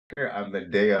I'm the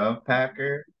day of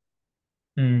packer.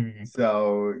 Hmm.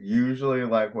 So usually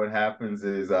like what happens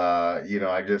is I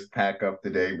just pack up the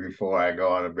day before I go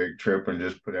on a big trip and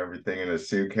just put everything in a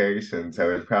suitcase. And so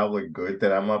it's probably good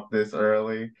that I'm up this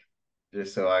early,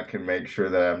 just so I can make sure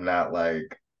that I'm not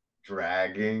like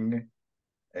dragging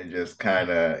and just kind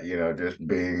of, just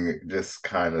being just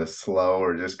kind of slow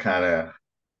or just kind of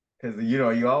because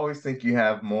you always think you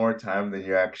have more time than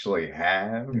you actually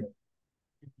have.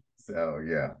 So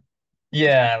yeah.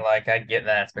 Yeah, like I get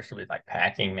that, especially with like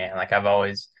packing, man. Like I've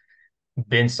always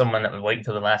been someone that would wait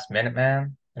until the last minute,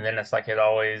 man. And then it's like it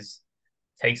always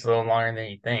takes a little longer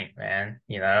than you think, man.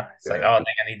 It's like, Yeah. oh, I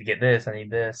think I need to get this, I need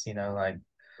this, like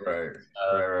Right.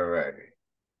 uh Right, right, right.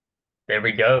 there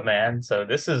we go, man. So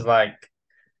this is like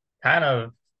kind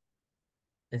of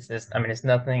it's just I mean it's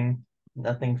nothing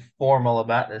formal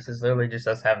about this. It's literally just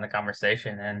us having a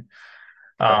conversation. And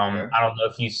Okay. I don't know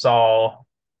if you saw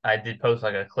I did post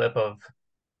like a clip of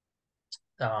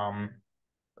um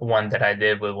one that I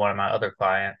did with one of my other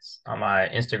clients on my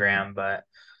Instagram. But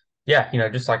yeah,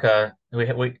 just like I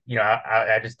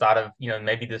just thought of,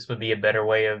 maybe this would be a better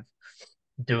way of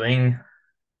doing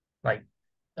like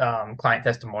client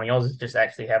testimonials is just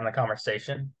actually having a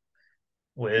conversation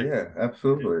with, Yeah,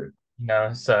 absolutely.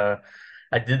 so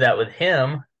I did that with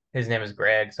him. His name is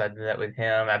Greg, so I did that with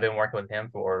him. I've been working with him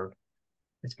for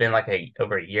it's been like a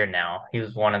over a year now. He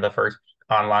was one of the first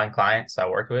online clients I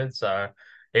worked with, so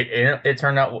it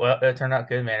turned out well. It turned out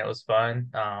good, man. It was fun.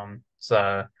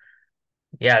 So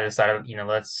yeah, I decided,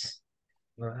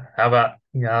 how about,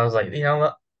 I was like,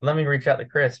 let me reach out to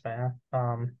Chris, man.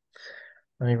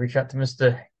 Let me reach out to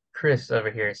Mr. Chris over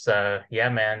here. So yeah,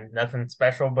 man, nothing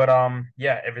special, but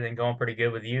yeah, everything going pretty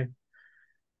good with you.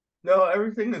 No,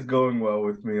 everything is going well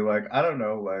with me. Like, I don't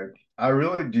know, like I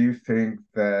really do think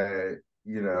that,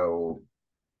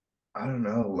 I don't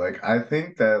know, like I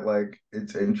think that like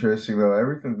it's interesting though.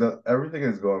 Everything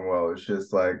is going well. It's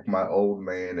just like my old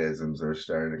manisms are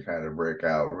starting to kind of break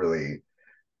out really.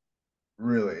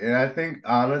 Really. And I think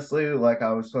honestly, like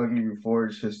I was telling you before,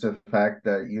 it's just the fact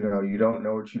that, you don't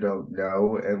know what you don't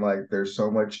know. And like there's so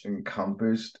much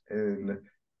encompassed in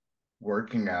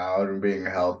working out and being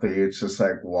healthy. It's just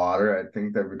like water. I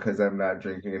think that because I'm not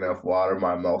drinking enough water,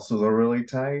 my muscles are really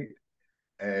tight.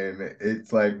 And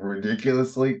it's like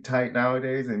ridiculously tight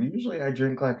nowadays. And usually I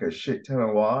drink like a shit ton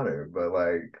of water, but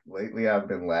like lately I've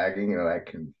been lagging and I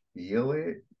can feel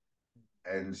it.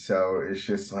 And so it's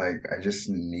just like I just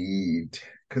need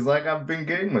because like I've been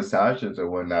getting massages and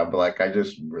whatnot, but like I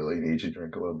just really need to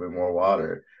drink a little bit more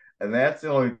water. And that's the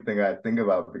only thing I think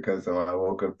about because when I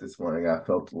woke up this morning, I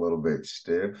felt a little bit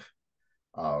stiff.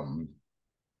 Um,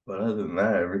 but other than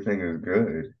that, everything is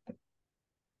good.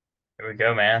 Here we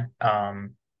go, man.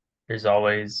 There's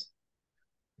always,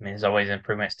 there's always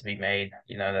improvements to be made.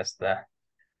 That's the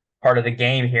part of the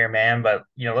game here, man. But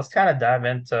let's kind of dive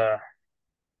into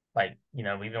like,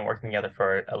 we've been working together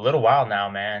for a little while now,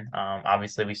 man.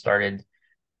 Obviously we started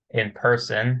in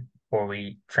person before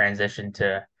we transitioned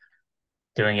to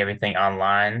doing everything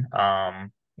online.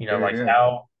 Yeah, Like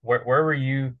yeah. where were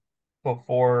you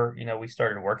before, we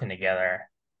started working together?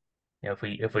 If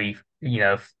we,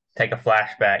 take a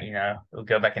flashback, we'll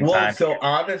go back in Well, time. so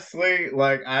honestly,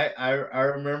 like I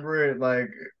remember it like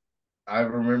I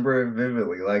remember it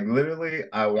vividly. Like literally,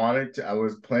 I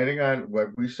was planning on what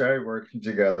we started working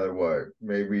together, what,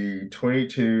 maybe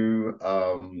 22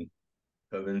 of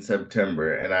in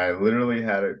September, and I literally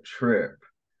had a trip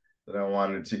that I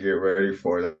wanted to get ready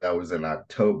for that was in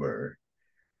October.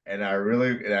 And I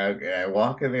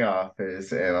walk in the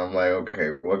office and I'm like,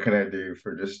 okay, what can I do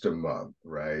for just a month,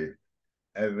 right?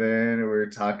 And then we were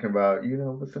talking about,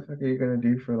 what the fuck are you gonna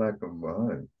do for like a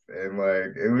month? And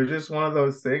like it was just one of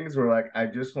those things where like I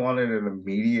just wanted an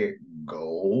immediate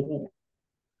goal.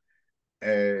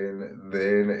 And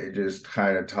then it just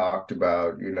kind of talked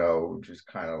about, just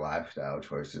kind of lifestyle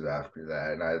choices after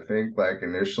that. And I think like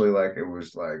initially like it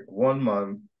was like 1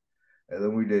 month, and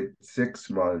then we did 6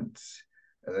 months.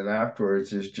 And then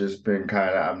afterwards, it's just been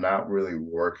kind of, I'm not really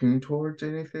working towards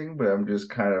anything, but I'm just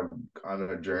kind of on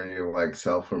a journey of like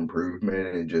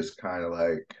self-improvement and just kind of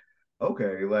like,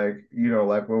 okay, like,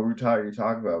 like what you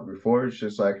talked about before, it's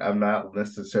just like I'm not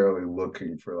necessarily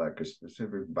looking for like a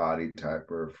specific body type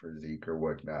or physique or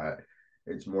whatnot.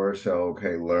 It's more so,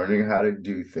 okay, learning how to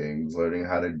do things, learning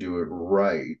how to do it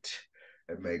right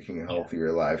and making Yeah.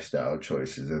 healthier lifestyle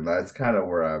choices. And that's kind of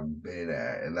where I've been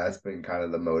at. And that's been kind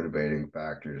of the motivating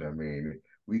factors. I mean,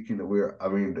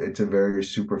 it's a very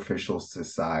superficial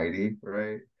society,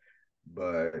 right?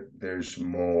 But there's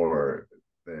more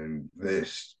than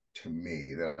this to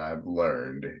me that I've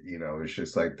learned. It's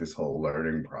just like this whole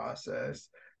learning process.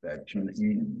 that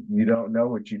you don't know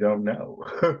what you don't know.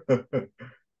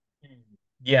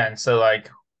 Yeah, and so like,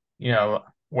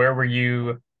 where were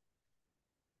you,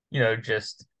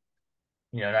 just,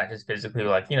 not just physically,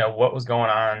 like, what was going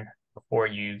on before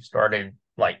you started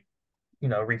like,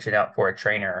 reaching out for a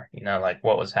trainer, like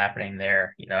what was happening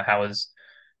there?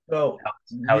 So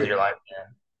how was your yeah, life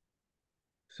then?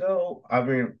 so I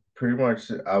mean, pretty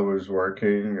much I was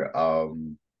working. I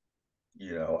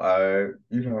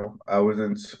was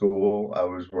in school. I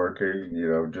was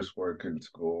working. Just working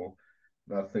school.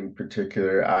 Nothing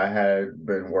particular. I had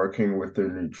been working with a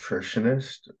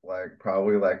nutritionist like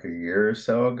probably like a year or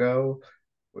so ago,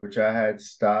 which I had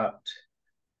stopped.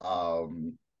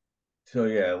 Um, So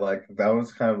yeah, like that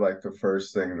was kind of like the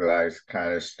first thing that I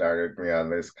kind of started me on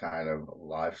this kind of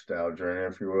lifestyle journey,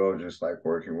 if you will, just like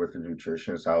working with a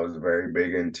nutritionist. I was very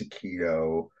big into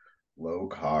keto, low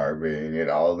carbing, and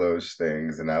all those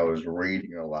things. And I was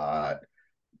reading a lot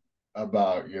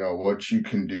about, what you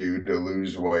can do to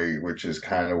lose weight, which is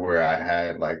kind of where I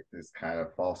had like this kind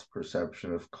of false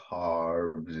perception of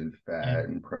carbs and fat Mm.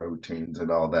 and proteins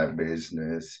and all that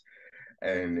business.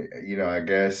 And, I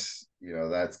guess,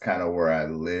 that's kind of where I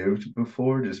lived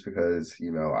before, just because,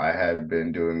 I had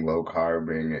been doing low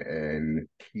carbing and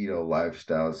keto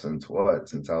lifestyle since what?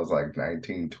 Since I was like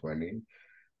 19, 20.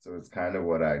 So it's kind of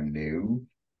what I knew.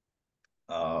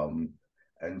 Um,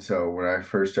 and so when I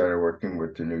first started working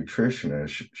with the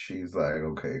nutritionist, she's like,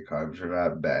 okay, carbs are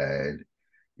not bad.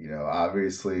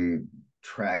 Obviously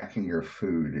tracking your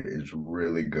food is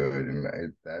really good,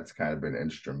 and that's kind of been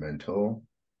instrumental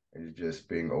in just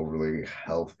being overly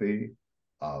healthy.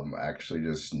 Actually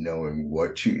just knowing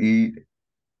what you eat.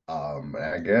 And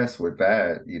I guess with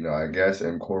that, I guess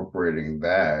incorporating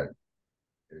that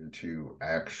into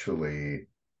actually,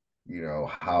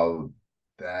 how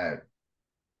that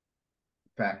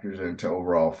factors into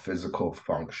overall physical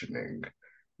functioning,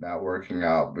 not working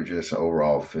out, but just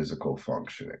overall physical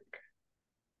functioning.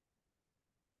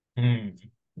 Mm.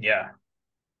 Yeah.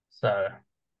 So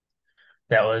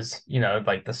that was,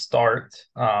 like the start.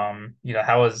 How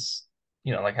was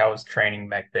training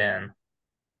back then?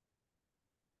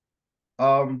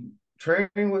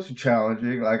 Training was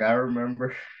challenging. Like I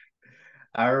remember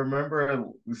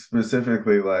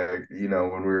specifically like,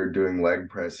 when we were doing leg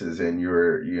presses and we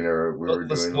were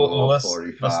Let's doing a well, little let's go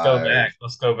 45. back.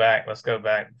 Let's go back. Let's go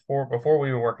back. Before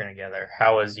we were working together,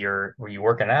 how was were you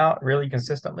working out really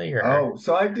consistently or? Oh,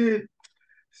 I did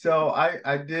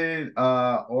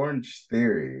Orange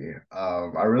Theory.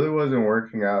 I really wasn't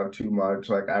working out too much.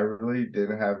 Like I really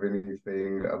didn't have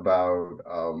anything about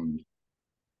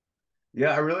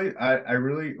yeah, I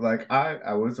really like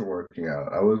I wasn't working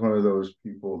out. I was one of those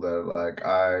people that like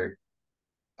I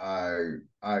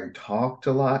I talked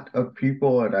to a lot of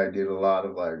people and I did a lot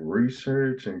of like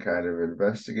research and kind of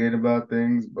investigate about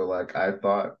things, but like I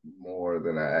thought more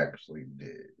than I actually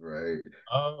did, right?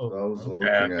 So I Oh, was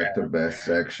okay, looking at okay. the best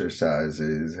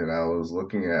exercises and I was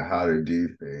looking at how to do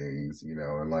things,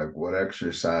 and like what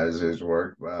exercises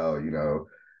work well,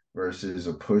 versus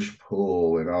a push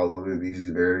pull and all of these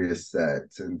various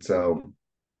sets. And so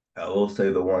I will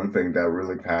say the one thing that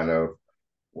really kind of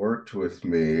worked with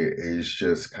me is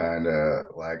just kind of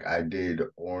like I did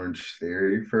Orange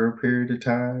Theory for a period of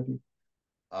time.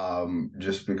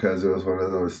 Just because it was one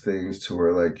of those things to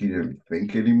where like you didn't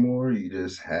think anymore, you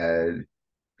just had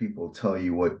people tell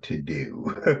you what to do.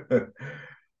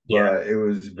 Yeah. But it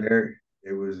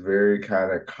was very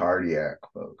kind of cardiac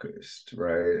focused,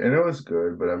 right? And it was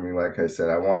good, but I mean, like I said,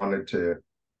 I wanted to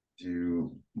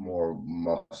do more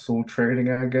muscle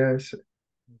training, I guess.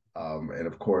 And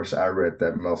of course, I read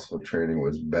that muscle training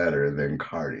was better than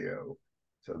cardio.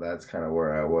 So that's kind of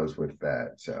where I was with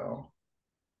that. So,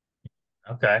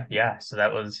 Okay. Yeah. So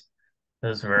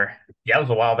those were yeah, it was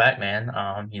a while back, man.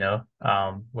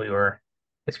 We were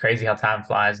it's crazy how time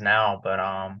flies now, but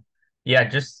yeah,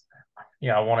 just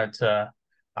I wanted to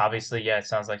obviously, yeah, it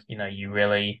sounds like, you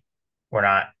really were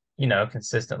not,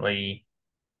 consistently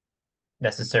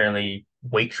necessarily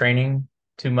weight training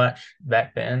too much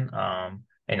back then.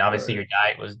 And obviously right. your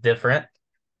diet was different.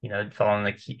 Following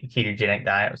the ketogenic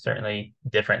diet was certainly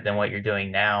different than what you're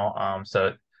doing now.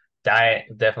 So diet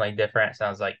definitely different.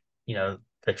 Sounds like,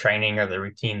 the training or the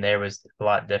routine there was a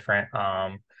lot different,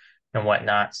 and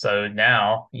whatnot. So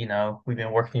now, we've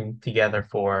been working together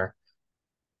for,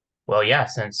 well, yeah,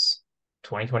 since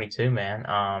 2022, man.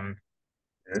 And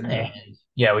Yeah.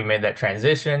 yeah, we made that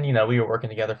transition. We were working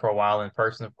together for a while in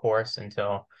person, of course,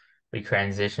 until we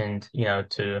transitioned,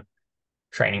 to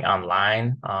training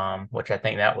online, which I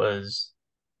think that was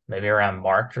maybe around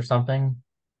March or something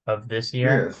of this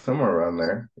year, Yeah, somewhere around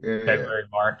there. Yeah, yeah. February,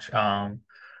 March.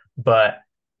 But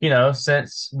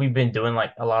since we've been doing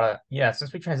like a lot of, yeah,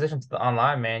 since we transitioned to the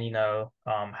online, man,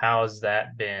 how's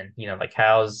that been? Like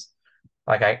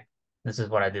like I, this is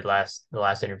what I did the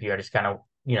last interview. I just kind of,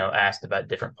 asked about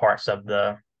different parts of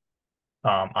the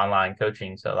online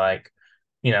coaching. So like,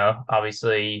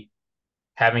 obviously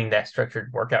having that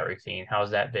structured workout routine,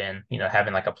 how's that been?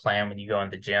 Having like a plan when you go in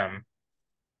the gym.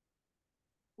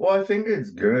 Well, I think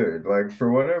it's good. Like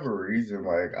for whatever reason,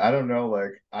 like I don't know,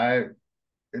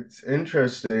 it's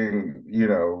interesting,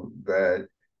 that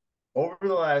over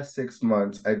the last 6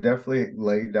 months, I definitely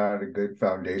laid down a good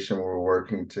foundation when we're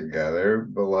working together.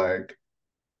 But like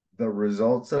the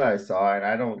results that I saw, and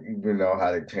I don't even know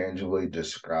how to tangibly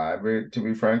describe it, to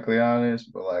be frankly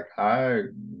honest, but like I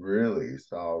really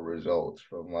saw results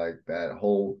from like that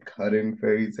whole cutting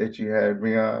phase that you had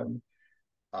me on,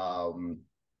 um,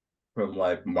 from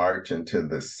like March into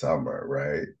the summer,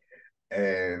 right?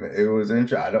 And it was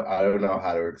interesting. I don't know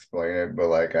how to explain it, but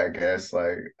like I guess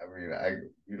like I mean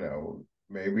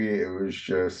maybe it was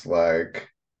just like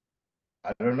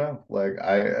I don't know. Like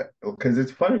because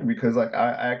it's funny because like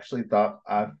I actually thought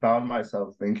I found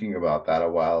myself thinking about that a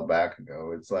while back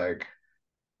ago. It's like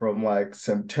from like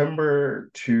September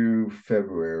to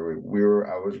February,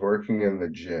 I was working in the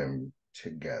gym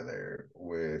together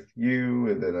with you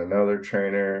and then another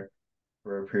trainer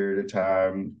for a period of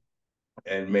time.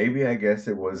 And maybe I guess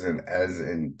it wasn't as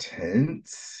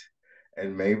intense.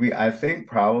 And maybe I think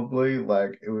probably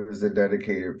like it was a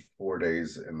dedicated 4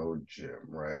 days in the gym,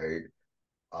 right?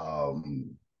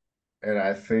 Um, and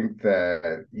I think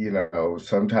that,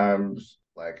 sometimes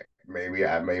like maybe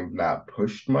I may have not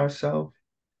pushed myself,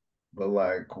 but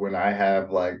like when I have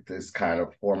like this kind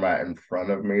of format in front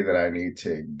of me that I need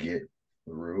to get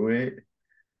through it.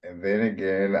 And then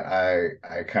again,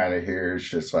 I kind of hear it's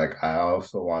just like I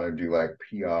also want to do like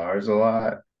PRs a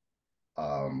lot,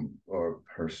 or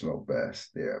personal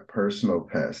best, yeah, personal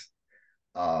best.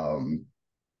 Um,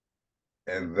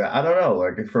 And I don't know,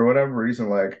 like for whatever reason,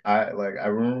 like I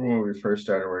remember when we first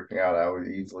started working out, I would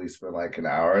easily spend like an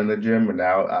hour in the gym, and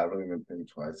now I don't even think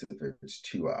twice if it's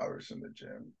 2 hours in the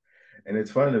gym. And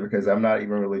it's funny because I'm not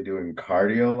even really doing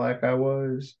cardio like I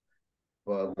was,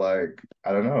 but like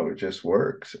I don't know, it just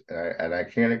works, and I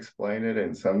can't explain it.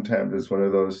 And sometimes it's one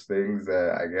of those things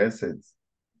that I guess it's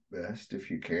best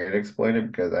if you can't explain it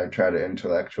because I try to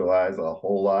intellectualize a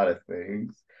whole lot of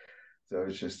things. So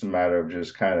it's just a matter of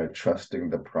just kind of trusting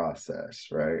the process,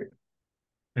 right?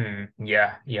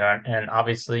 Yeah, yeah, and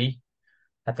obviously,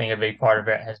 I think a big part of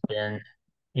it has been,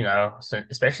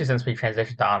 especially since we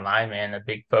transitioned to online, man, a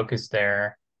big focus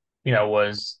there,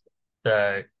 was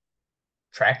the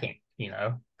tracking,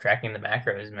 tracking the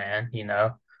macros, man,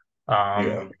 um,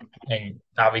 Yeah, and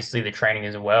obviously the training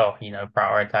as well,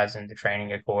 prioritizing the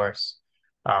training, of course,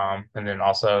 and then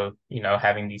also,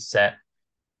 having these set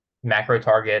macro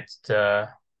targets to,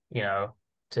 you know,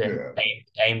 to yeah,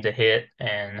 aim to hit,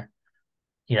 and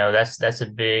that's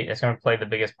going to play the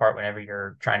biggest part whenever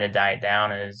you're trying to diet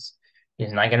down is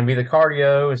not going to be the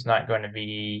cardio, it's not going to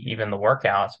be even the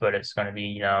workouts, but it's going to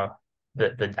be,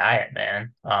 the diet,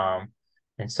 man.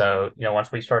 And so,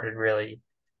 once we started really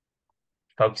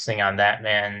focusing on that,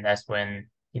 man, that's when,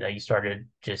 you started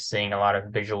just seeing a lot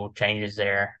of visual changes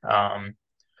there.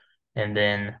 And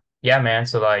then, yeah, man,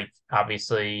 so like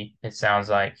obviously it sounds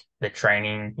like the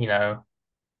training,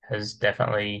 has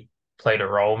definitely played a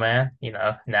role, man.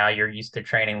 Now you're used to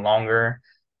training longer,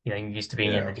 you're used to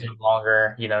being in the yeah, gym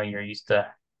longer, you're used to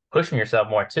pushing yourself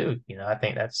more too. I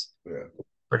think that's yeah.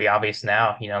 pretty obvious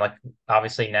now. Like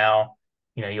obviously now,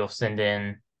 you'll send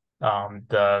in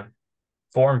the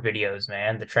form videos,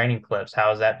 man, the training clips.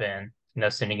 How has that been?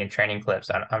 Sending in training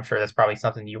clips. I'm sure that's probably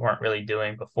something you weren't really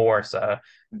doing before. So,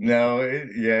 No,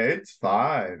 yeah, it's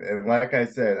fine. And like I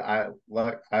said, I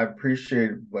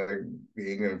appreciate like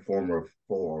being in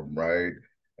form, right?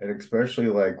 And especially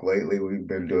like lately, we've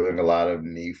been doing a lot of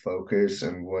knee focus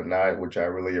and whatnot, which I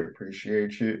really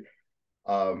appreciate you.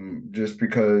 Just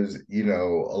because,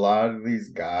 a lot of these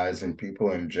guys and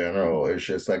people in general, it's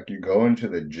just like you go into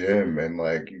the gym and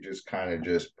like you just kind of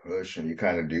just push and you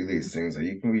kind of do these things. And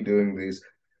you can be doing these,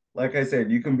 like I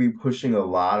said, you can be pushing a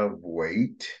lot of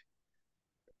weight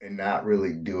and not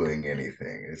really doing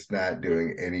anything. It's not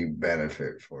doing any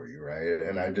benefit for you, right?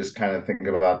 And I just kind of think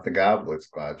about the goblet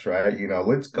squats, right?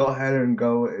 Let's go ahead and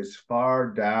go as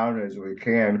far down as we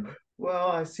can. Well,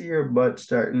 I see your butt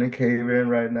starting to cave in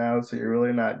right now, so you're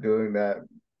really not doing that.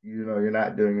 You're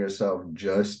not doing yourself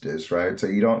justice, right? So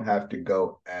you don't have to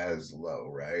go as low,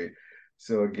 right?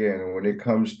 So again, when it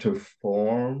comes to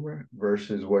form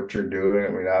versus what you're doing, I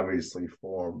mean, obviously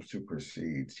form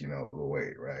supersedes, the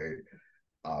weight, right?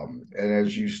 And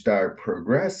as you start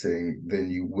progressing, then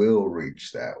you will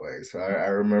reach that way. So I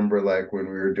remember like when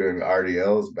we were doing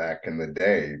RDLs back in the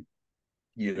day,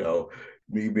 you know,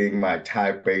 me being my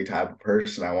type A type of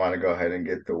person, I want to go ahead and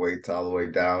get the weights all the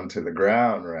way down to the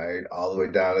ground, right? All the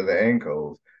way down to the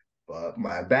ankles. But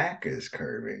my back is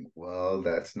curving. Well,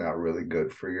 that's not really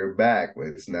good for your back.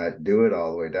 Let's not do it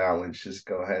all the way down. Let's just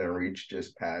go ahead and reach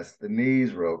just past the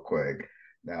knees real quick.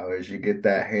 Now, as you get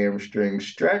that hamstring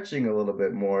stretching a little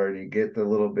bit more and you get the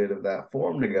little bit of that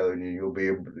form together, you'll be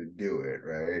able to do it,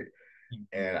 right?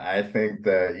 And I think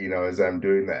that, as I'm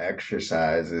doing the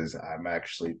exercises, I'm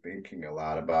actually thinking a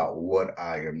lot about what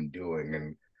I am doing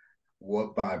and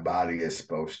what my body is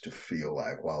supposed to feel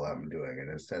like while I'm doing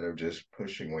it instead of just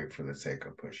pushing weight for the sake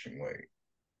of pushing weight.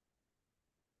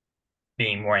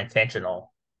 Being more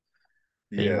intentional,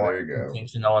 being Yeah, more there you go.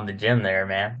 intentional in the gym there,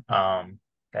 man.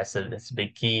 That's a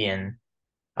big key. And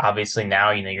obviously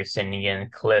now, you're sending in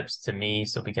clips to me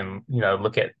so we can,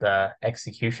 look at the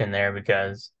execution there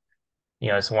because,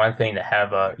 it's one thing to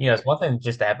have it's one thing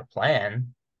just to have a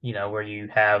plan, where you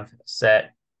have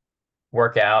set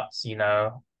workouts,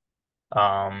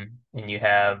 and you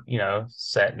have,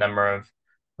 set number of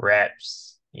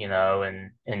reps,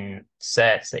 and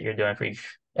sets that you're doing for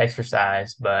each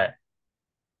exercise. But,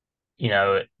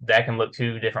 that can look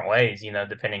two different ways,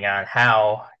 depending on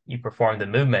how you perform the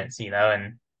movements,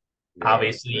 and Yeah,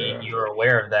 obviously yeah. you're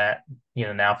aware of that,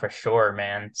 now for sure,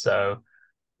 man. So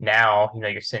now,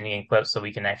 you're sending in clips so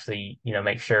we can actually,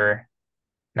 make sure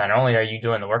not only are you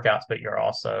doing the workouts, but you're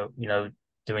also,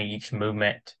 doing each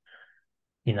movement,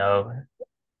 you know,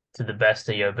 to the best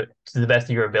of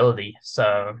your ability.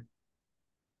 So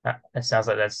it sounds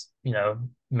like that's,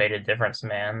 made a difference,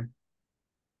 man.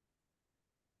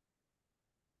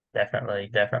 Definitely,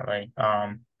 definitely.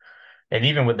 And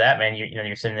even with that, man,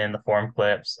 you're sending in the form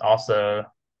clips. Also,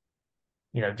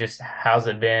 just how's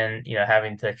it been,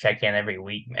 having to check in every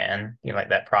week, man? Like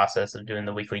that process of doing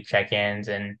the weekly check-ins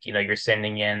and, you're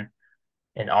sending in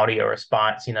an audio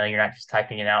response, you're not just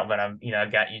typing it out, but I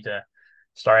got you to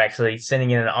start actually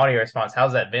sending in an audio response.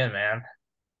 How's that been, man?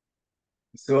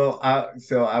 So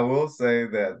I will say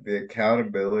that the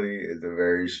accountability is a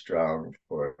very strong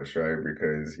force, right?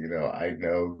 Because I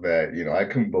know that I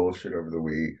can bullshit over the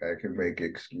week. I can make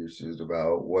excuses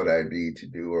about what I need to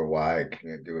do or why I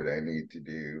can't do what I need to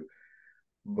do.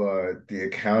 But the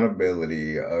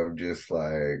accountability of just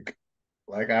like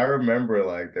I remember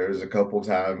like there was a couple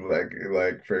times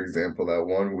like for example that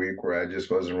one week where I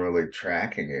just wasn't really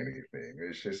tracking anything.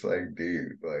 It's just like,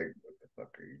 dude, like what the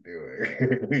fuck are you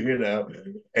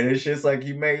doing? And it's just like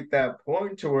you made that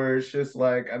point to where it's just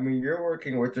like, I mean, you're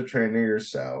working with the trainer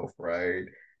yourself, right?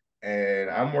 And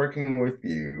I'm working with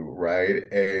you, right?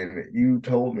 And you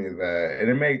told me that, and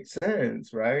it made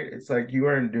sense, right? It's like you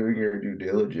aren't doing your due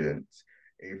diligence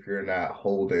if you're not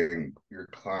holding your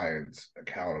clients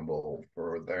accountable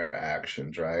for their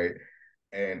actions, right?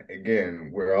 And again,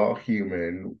 we're all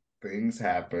human, things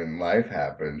happen, life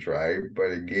happens, right?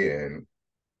 But again,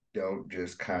 don't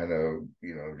just kind of,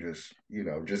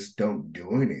 just don't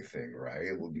do anything,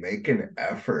 right? Make an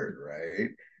effort, right?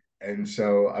 And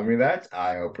so, I mean, that's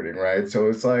eye-opening, right? So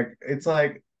it's like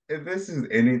if this is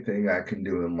anything I can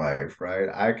do in life, right?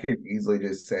 I can easily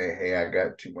just say, hey, I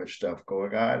got too much stuff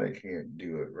going on, I can't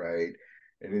do it, right?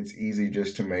 And it's easy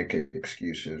just to make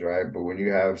excuses, right? But when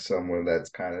you have someone that's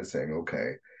kind of saying,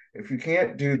 okay, if you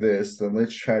can't do this, then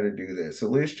let's try to do this.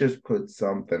 At least just put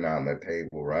something on the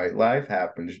table, right? Life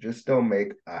happens. Just don't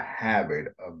make a habit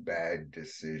of bad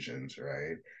decisions,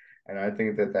 right? And I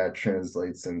think that that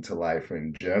translates into life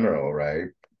in general, right?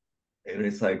 And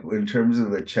it's like in terms of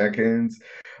the check-ins,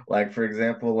 like for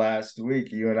example, last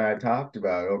week you and I talked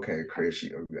about, okay, Chris,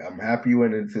 I'm happy you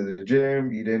went into the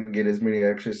gym. You didn't get as many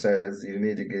exercises you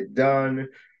need to get done,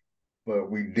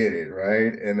 but we did it,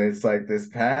 right? And it's like this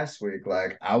past week,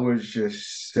 like I was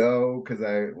just so because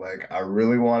I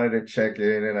really wanted to check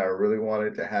in and I really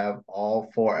wanted to have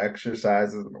all four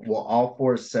exercises, well, all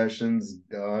four sessions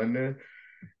done,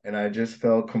 and I just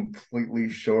fell completely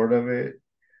short of it.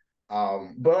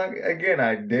 But like, again,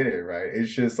 I did it, right?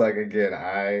 It's just like again,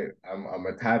 I'm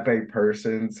a type A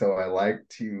person, so I like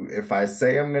to if I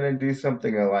say I'm gonna do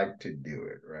something, I like to do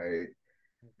it, right?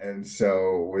 And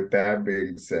so, with that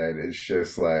being said, it's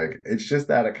just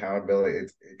that accountability.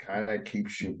 It kind of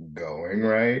keeps you going,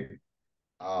 right?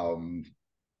 Um,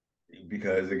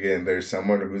 because again, there's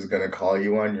someone who's gonna call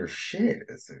you on your shit,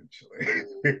 essentially.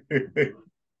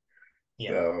 Yeah.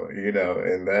 So,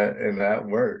 and that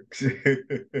works.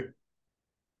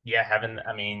 Yeah,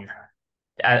 I mean,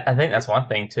 I think that's one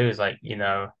thing too, is like,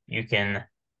 you can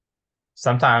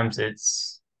sometimes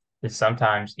it's it's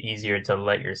sometimes easier to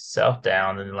let yourself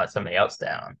down than let somebody else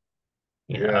down,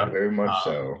 you Yeah, know? very much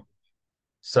Um, so.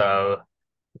 so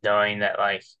knowing that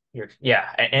like yeah,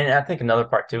 and I think another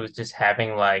part too is just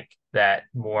having like that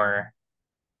more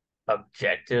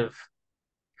objective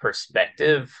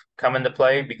perspective come into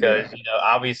play because, Yeah,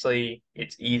 obviously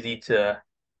it's easy to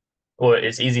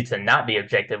not be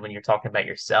objective when you're talking about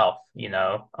yourself, in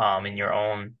your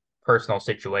own personal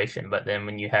situation. But then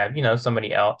when you have,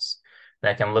 somebody else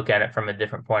that can look at it from a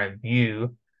different point of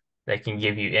view, that can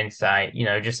give you insight,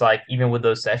 just like even with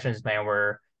those sessions, man,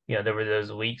 where, there were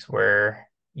those weeks where,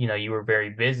 you were very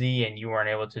busy and you weren't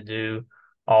able to do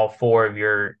all four of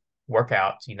your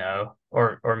workouts,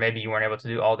 or maybe you weren't able to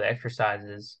do all the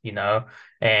exercises,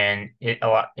 and it a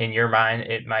lot in your mind,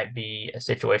 it might be a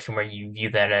situation where you view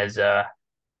that as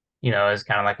as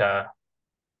kind of like a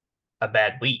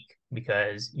bad week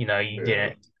because you yeah,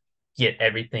 didn't get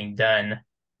everything done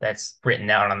that's written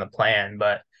out on the plan.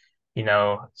 But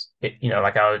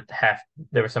like I would have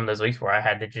there were some of those weeks where I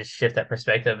had to just shift that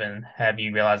perspective and have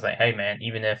you realize like, hey man,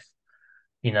 even if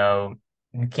you know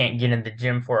you can't get in the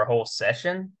gym for a whole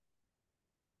session,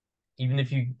 even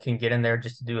if you can get in there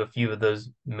just to do a few of those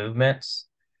movements,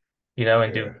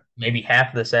 and do yeah, maybe half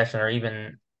of the session or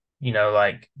even,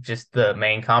 like just the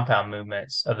main compound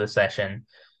movements of the session.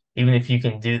 Even if you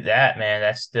can do that, man,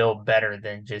 that's still better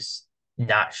than just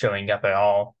not showing up at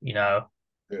all,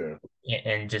 yeah,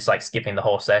 and just like skipping the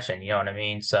whole session, you know what I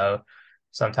mean? So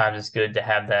sometimes it's good to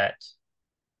have that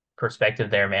perspective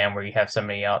there, man, where you have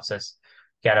somebody else that's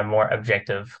got a more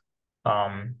objective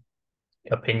um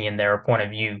opinion there or point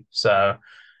of view. So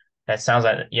that sounds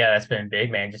like, yeah, that's been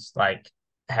big, man. Just like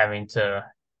having to,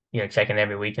 check in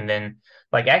every week. And then,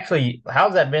 like, actually,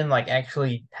 how's that been like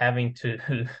actually having to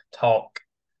talk,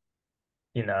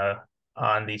 you know,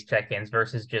 on these check-ins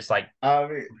versus just like, I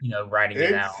mean, writing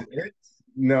it out? it's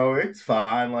no, it's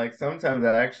fine. Like sometimes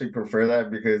I actually prefer that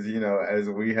because, as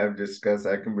we have discussed,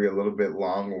 I can be a little bit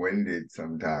long-winded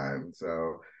sometimes.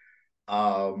 So,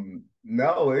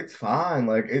 no, it's fine.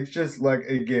 Like it's just like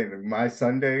again, my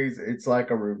Sundays, it's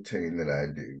like a routine that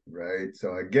I do, right?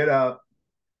 So I get up,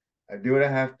 I do what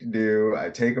I have to do. I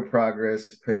take a progress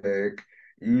pic.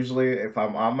 Usually, if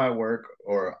I'm on my work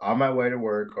or on my way to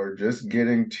work or just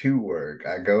getting to work,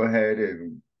 I go ahead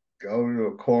and go to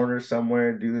a corner somewhere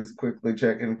and do this quickly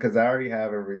check in because I already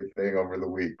have everything over the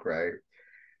week, right?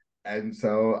 And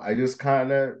so I just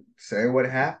kind of say what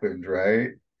happened,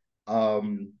 right?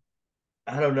 Um,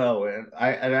 I don't know, and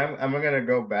I'm gonna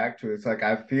go back to it. It's like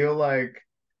I feel like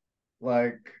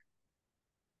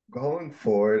going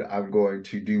forward, I'm going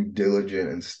to do diligent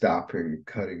and stopping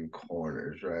cutting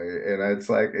corners, right? And it's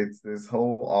like it's this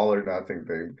whole all or nothing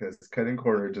thing because cutting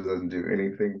corners just doesn't do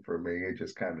anything for me. It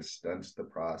just kind of stunts the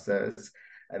process.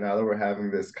 And now that we're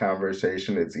having this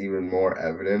conversation, it's even more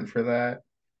evident for that.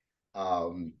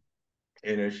 Um,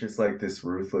 and it's just like this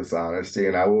ruthless honesty.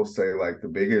 And I will say, like, the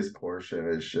biggest portion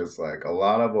is just like a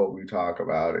lot of what we talk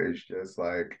about is just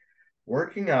like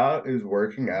working out is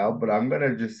working out. But I'm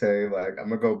gonna just say, like, I'm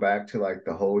gonna go back to like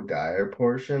the whole diet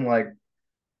portion. Like,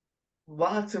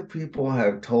 lots of people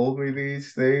have told me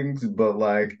these things, but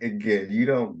like, again, you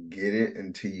don't get it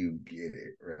until you get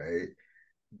it, right?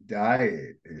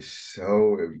 Diet is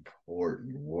so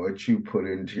important, what you put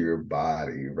into your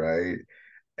body, right?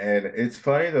 And it's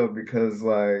funny though, because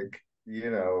like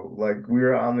we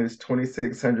were on this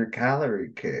 2,600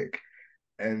 calorie kick.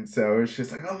 And so it's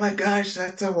just like, oh my gosh,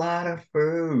 that's a lot of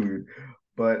food.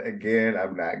 But again,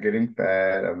 I'm not getting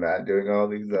fat. I'm not doing all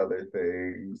these other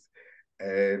things.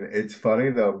 And it's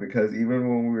funny though, because even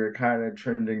when we were kind of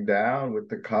trending down with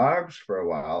the carbs for a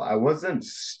while, I wasn't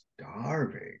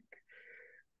starving.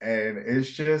 And it's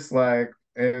just like,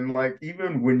 and like,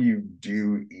 even when you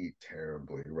do eat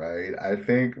terribly, right? I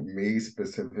think me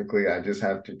specifically, I just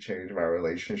have to change my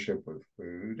relationship with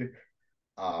food.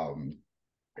 Um,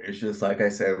 it's just like I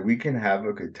said, we can have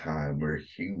a good time. We're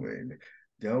human.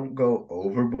 Don't go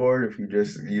overboard if you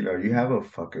just, you have a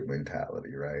fuck it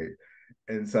mentality, right?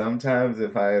 And sometimes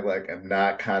if I like am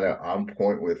not kind of on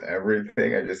point with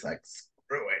everything, I just like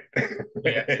screw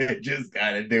Yeah. it. Just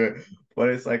gotta do it. But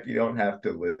it's like you don't have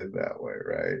to live that way,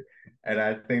 right? And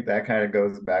I think that kind of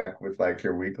goes back with like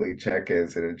your weekly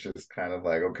check-ins, and it's just kind of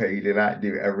like, okay, you did not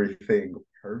do everything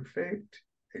perfect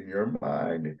in your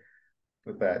mind,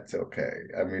 but that's okay.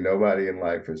 I mean, nobody in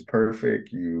life is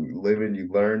perfect. You live and you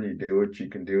learn, you do what you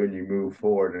can do, and you move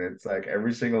forward. And it's like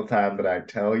every single time that I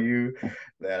tell you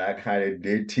that I kind of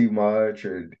did too much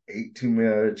or ate too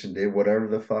much and did whatever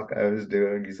the fuck I was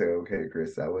doing, you say, okay,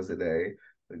 Chris, that was a day.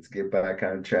 Let's get back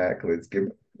on track. Let's get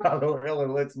on the rail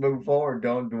and let's move forward.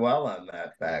 Don't dwell on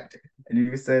that fact. And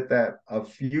you said that a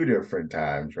few different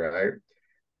times, right?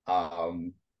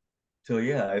 Um, so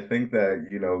yeah, I think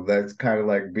that, that's kind of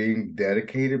like being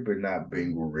dedicated but not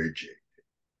being rigid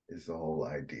is the whole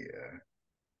idea.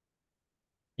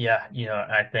 Yeah,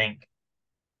 I think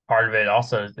part of it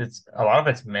also it's a lot of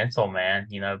it's mental, man,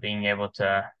 being able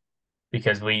to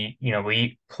because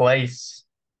we place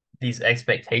these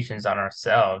expectations on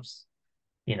ourselves,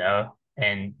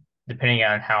 and depending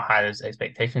on how high those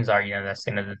expectations are, that's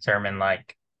going to determine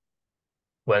like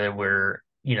whether we're,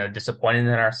 disappointed in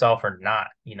ourselves or not,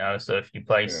 So if you Yeah,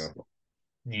 place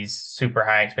these super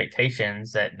high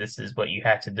expectations that this is what you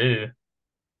have to do,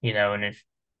 and if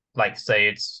like say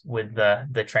it's with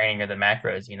the training or the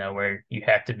macros, where you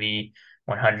have to be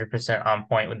 100% on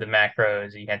point with the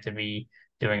macros, you have to be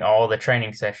doing all the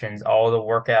training sessions, all the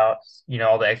workouts,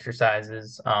 all the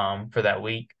exercises for that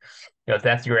week. If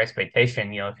that's your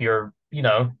expectation, if you're,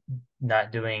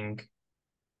 not doing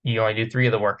you only do three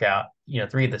of the workout,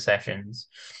 three of the sessions,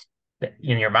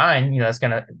 in your mind, it's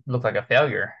going to look like a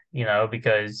failure,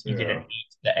 because you didn't yeah, meet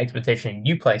the expectation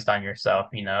you placed on yourself.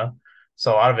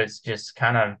 So a lot of it's just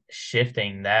kind of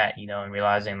shifting that, and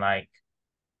realizing like,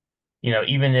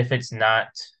 even if it's not,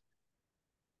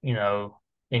 you know,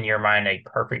 in your mind a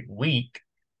perfect week,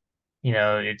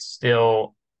 it's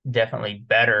still definitely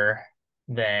better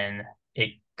than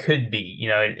it could be.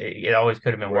 It always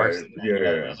could have been worse right. than that. Yeah,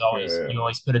 yeah, There's yeah, always yeah. you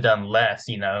always could have done less.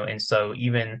 And so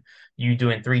even you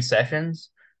doing three sessions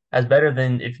that's better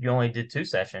than if you only did two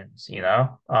sessions. That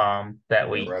Yeah,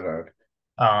 week. right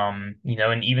on.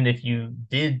 And even if you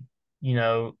did,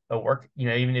 a work,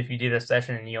 even if you did a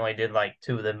session and you only did like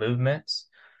two of the movements,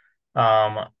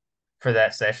 um, for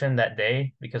that session that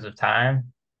day because of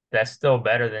time, that's still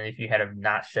better than if you had have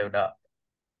not showed up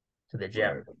to the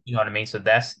gym. Right. You know what I mean? So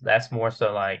that's more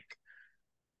so like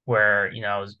where,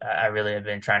 I really have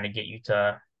been trying to get you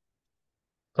to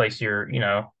place your,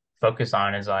 focus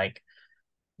on is like,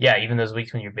 yeah, even those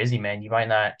weeks when you're busy, man, you might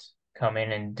not come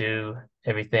in and do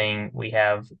everything we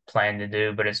have planned to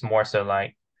do, but it's more so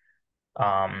like,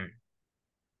 um,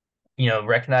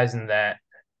 recognizing that,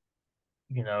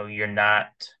 you're not,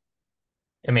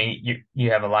 I mean,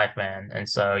 you have a life, man, and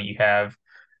so you have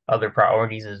other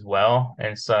priorities as well.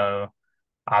 And so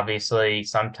obviously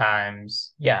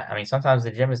sometimes, yeah, I mean, sometimes the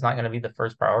gym is not going to be the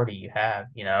first priority you have,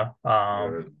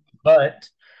 Right. but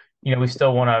we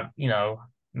still want to,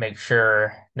 make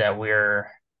sure that we're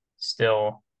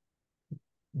still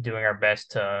doing our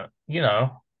best to,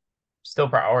 still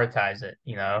prioritize it,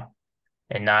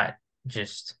 and not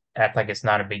just act like it's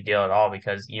not a big deal at all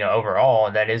because, overall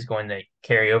that is going to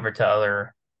carry over to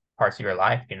other parts of your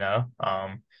life, if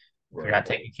you're Right. not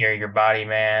taking care of your body,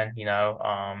 man,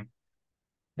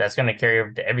 that's going to carry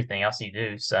over to everything else you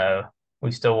do. So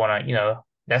we still want to,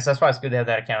 that's why it's good to have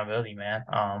that accountability, man.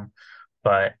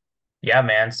 But yeah,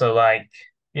 man. So like,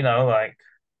 like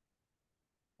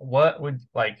what would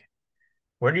like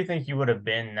where do you think you would have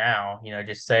been now?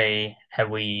 Just say had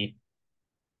we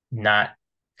not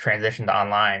transitioned to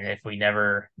online, if we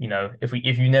never,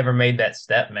 if you never made that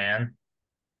step, man.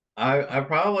 I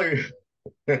probably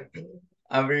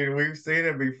I mean, we've seen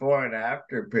it before and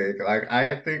after pick. Like, I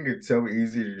think it's so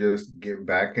easy to just get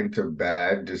back into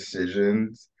bad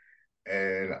decisions.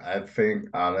 And I think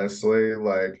honestly,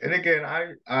 like, and again,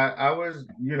 I was,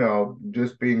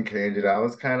 just being candid. I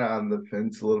was kind of on the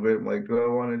fence a little bit. I'm like, do I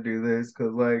want to do this?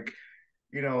 Because like,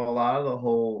 a lot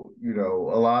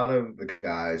of the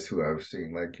guys who I've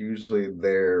seen, like, usually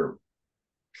they're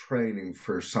training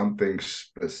for something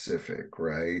specific,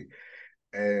 right?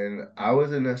 And I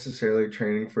wasn't necessarily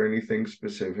training for anything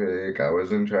specific. I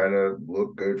wasn't trying to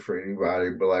look good for anybody,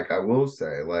 but like I will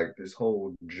say, like this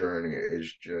whole journey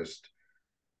is just,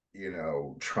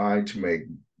 trying to make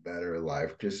better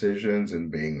life decisions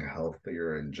and being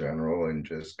healthier in general and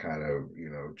just kind of,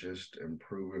 just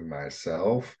improving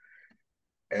myself.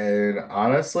 And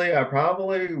honestly, I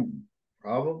probably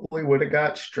would have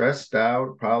got stressed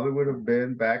out, probably would have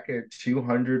been back at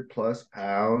 200 plus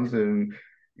pounds and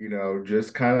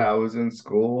just kind of I was in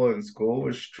school and school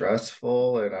was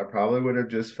stressful and I probably would have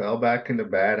just fell back into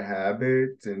bad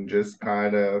habits and just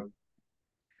kind of,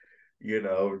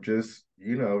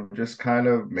 just kind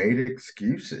of made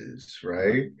excuses,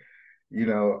 right?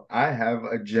 I have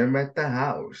a gym at the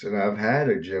house and I've had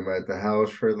a gym at the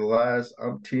house for the last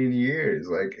umpteen years.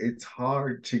 Like it's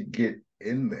hard to get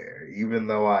in there, even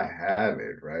though I have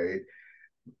it, right?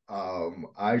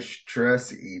 I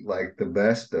stress eat like the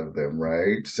best of them,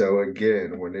 right? So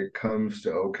again, when it comes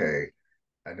to, okay,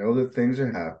 I know that things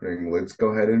are happening. Let's go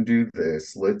ahead and do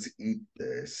this. Let's eat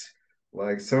this.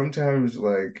 Like sometimes,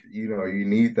 like, you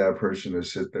need that person to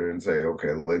sit there and say,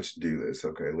 okay, let's do this.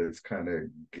 Okay, let's kind of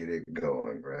get it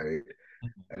going, right?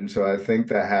 And so I think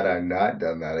that had I not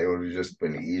done that, it would have just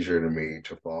been easier to me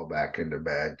to fall back into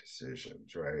bad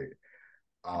decisions, right?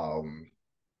 Um,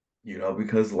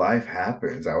 because life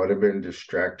happens. I would have been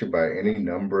distracted by any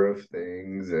number of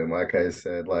things. And like I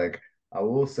said, like I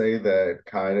will say that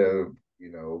kind of,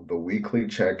 the weekly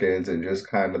check-ins and just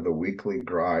kind of the weekly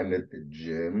grind at the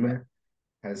gym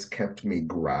has kept me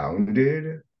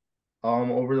grounded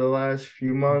over the last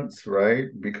few months, right?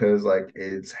 Because like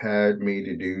it's had me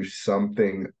to do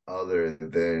something other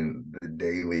than the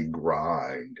daily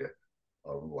grind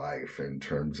of life in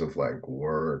terms of like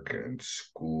work and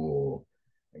school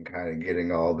and kind of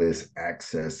getting all this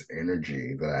excess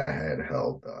energy that I had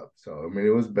held up. So, I mean, it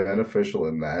was beneficial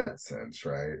in that sense,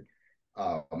 right?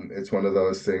 It's one of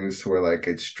those things where like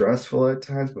it's stressful at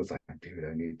times, but it's like, dude,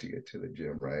 I need to get to the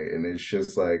gym, right? And it's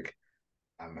just like,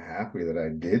 I'm happy that I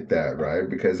did that, right?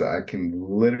 Because I can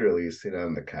literally sit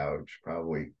on the couch,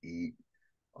 probably eat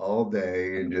all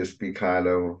day and just be kind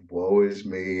of woe is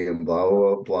me and blah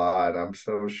blah blah. And I'm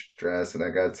so stressed and I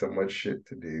got so much shit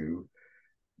to do.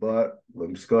 But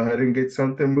let's go ahead and get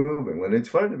something moving. When it's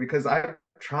funny because I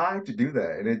tried to do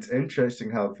that, and it's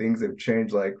interesting how things have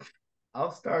changed. Like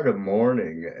I'll start a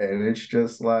morning and it's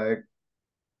just like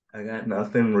I got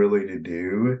nothing really to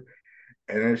do.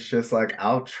 And it's just like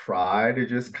I'll try to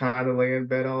just kind of lay in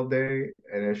bed all day,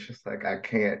 and it's just like I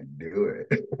can't do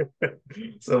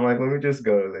it. So I'm like, let me just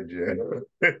go to the gym.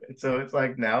 So it's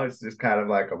like now it's just kind of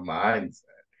like a mindset,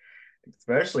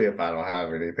 especially if I don't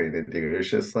have anything to do. It's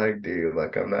just like, dude,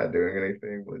 like I'm not doing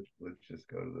anything. Let's just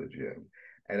go to the gym.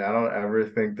 And I don't ever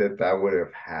think that that would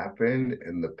have happened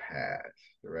in the past,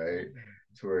 right?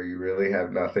 To where you really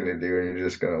have nothing to do and you're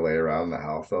just gonna lay around the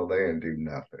house all day and do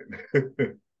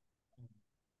nothing.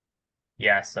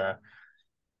 Yeah, so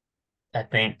I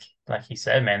think, like you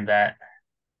said, man, that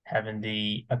having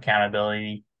the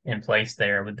accountability in place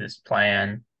there with this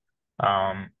plan,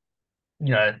 um,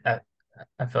 I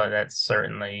feel like that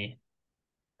certainly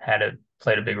had a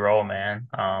played a big role, man.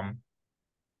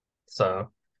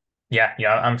 So yeah,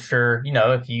 I'm sure,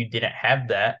 if you didn't have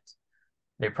that,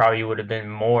 there probably would have been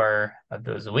more of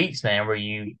those weeks, man, where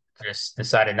you just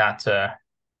decided not to,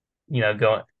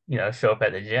 go, show up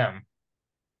at the gym.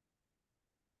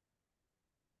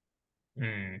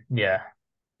 Yeah.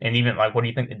 And even like, what do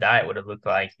you think the diet would have looked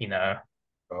like,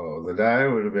 Oh, the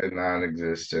diet would have been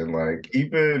non-existent. Like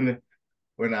even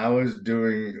when I was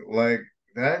doing like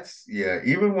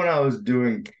even when I was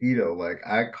doing keto, like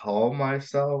I call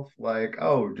myself like,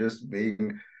 oh, just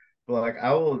being like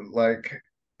I will like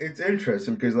it's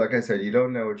interesting because like I said, you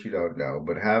don't know what you don't know,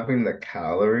 but having the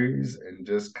calories and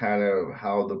just kind of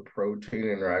how the protein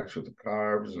interacts with the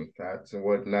carbs and fats and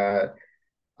whatnot,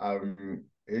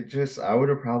 it just I would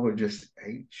have probably just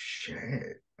ate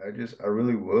shit. I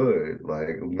really would.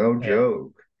 Like, no yeah.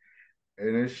 joke.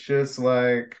 And it's just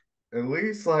like, at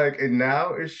least like, and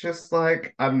now it's just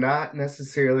like, I'm not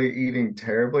necessarily eating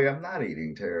terribly. I'm not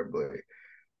eating terribly,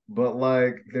 but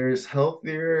like, there's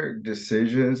healthier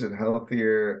decisions and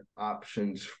healthier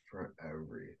options for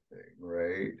everything,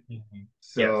 right? Yes.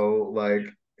 So like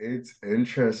it's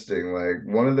interesting. Like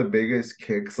one of the biggest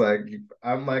kicks, like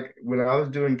I'm like when I was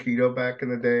doing keto back in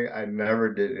the day, I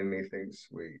never did anything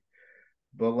sweet.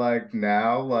 But like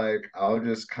now, like I'll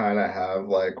just kind of have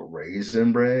like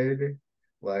raisin bread,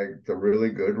 like the really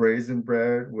good raisin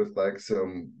bread with like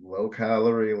some low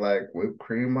calorie like whipped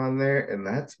cream on there, and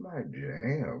that's my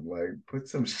jam. Like put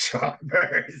some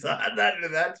strawberries on that,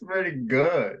 and that's pretty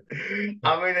good.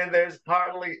 I mean, and there's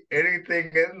hardly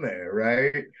anything in there,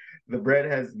 right? The bread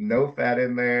has no fat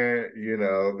in there,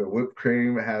 the whipped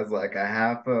cream has like a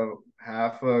half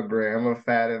a gram of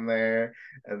fat in there.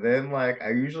 And then like I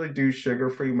usually do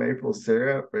sugar-free maple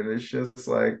syrup, and it's just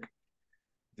like,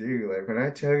 dude, like when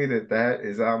I tell you that that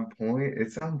is on point,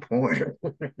 it's on point.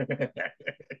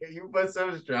 You put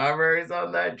some strawberries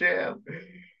on that jam.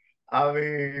 I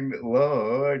mean,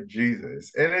 Lord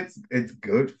Jesus, and it's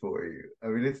good for you. I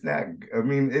mean, it's not. I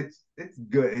mean, it's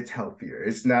good. It's healthier.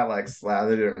 It's not like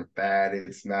slathered in fat.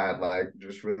 It's not like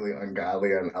just really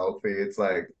ungodly unhealthy. It's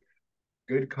like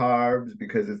good carbs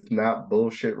because it's not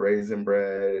bullshit raisin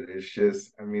bread. It's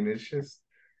just, I mean, it's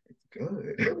Well,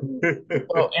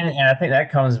 good. and I think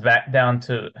that comes back down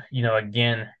to,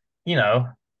 again, you know,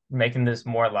 making this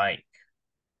more like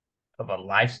of a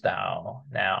lifestyle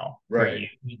now for Right.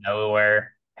 you,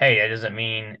 where, hey, it doesn't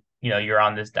mean, you're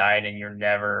on this diet and you're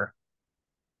never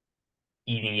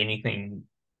eating anything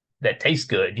that tastes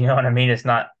good. You know what I mean? It's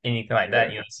not anything like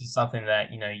that. Yeah. This is something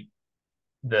that,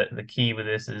 the key with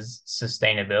this is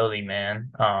sustainability, man.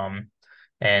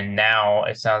 And now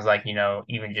it sounds like,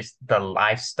 even just the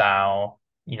lifestyle,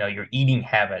 your eating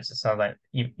habits, it sounds like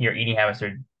your eating habits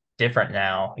are different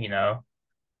now,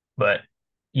 but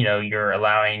you're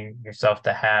allowing yourself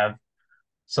to have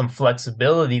some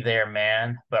flexibility there,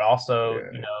 man, but also,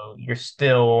 Yeah. you're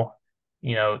still,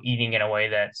 eating in a way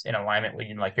that's in alignment with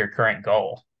like your current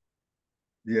goal.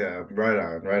 Yeah,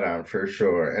 right on, for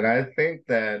sure. And I think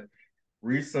that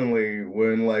recently,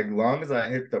 when like long as I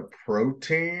hit the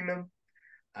protein,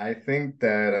 I think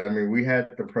that I mean we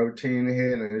had the protein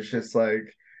hit, and it's just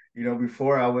like,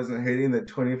 before I wasn't hitting the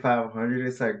 2,500.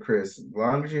 It's like, Chris, as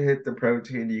long as you hit the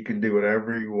protein, you can do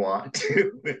whatever you want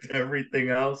to with everything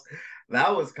else.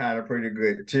 That was kind of pretty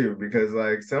good too, because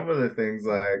like some of the things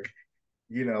like,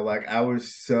 like I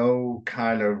was so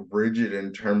kind of rigid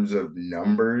in terms of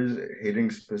numbers, hitting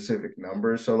specific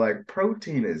numbers. So like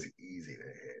protein is easy to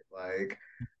hit. Like,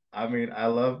 I mean, I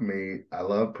love meat, I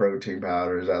love protein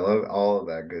powders, I love all of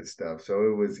that good stuff.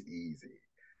 So it was easy.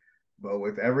 But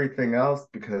with everything else,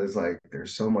 because like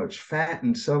there's so much fat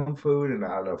in some food and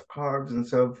not enough carbs in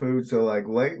some food. So like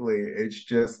lately, it's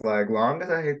just like long as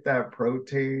I hit that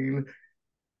protein,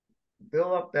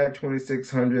 fill up that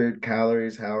 2,600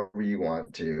 calories however you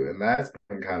want to. And that's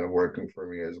been kind of working for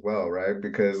me as well, right?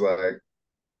 Because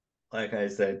like I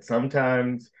said,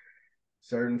 sometimes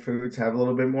certain foods have a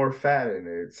little bit more fat in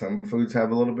it. Some foods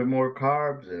have a little bit more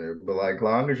carbs in it. But like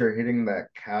long as you're hitting that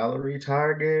calorie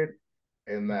target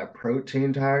and that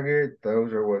protein target,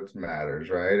 those are what matters,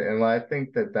 right? And I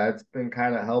think that that's been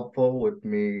kind of helpful with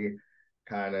me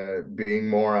kind of being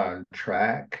more on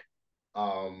track,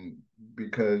 um,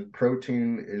 because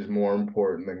protein is more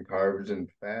important than carbs and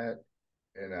fat.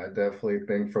 And I definitely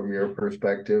think from your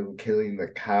perspective, killing the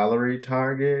calorie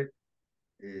target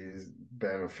is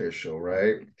beneficial,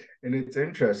 right? And it's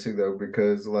interesting though,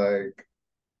 because like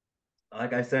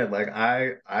I said, like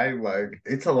I like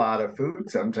it's a lot of food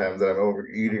sometimes that I'm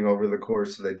overeating over the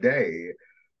course of the day.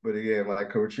 But again, like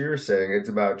Coach, you're saying, it's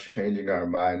about changing our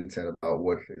mindset about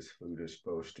what this food is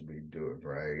supposed to be doing,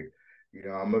 right?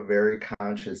 I'm a very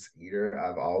conscious eater.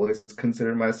 I've always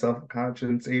considered myself a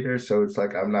conscious eater. So it's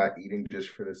like I'm not eating just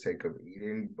for the sake of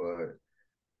eating, but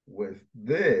with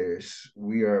this,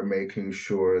 we are making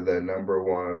sure that number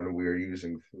one, we are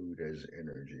using food as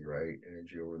energy, right?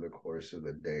 Energy over the course of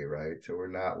the day, right? So we're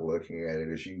not looking at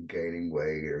it as you gaining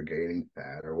weight or gaining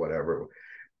fat or whatever.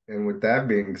 And with that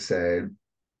being said,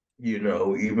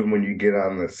 even when you get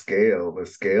on the scale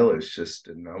is just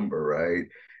a number, right?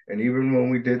 And even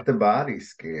when we did the body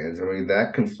scans, I mean,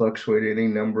 that can fluctuate any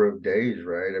number of days,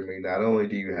 right? I mean, not only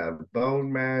do you have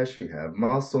bone mass, you have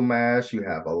muscle mass, you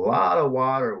have a lot of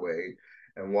water weight,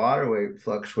 and water weight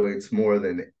fluctuates more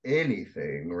than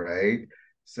anything, right?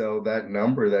 So that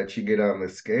number that you get on the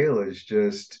scale is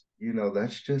just,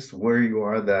 that's just where you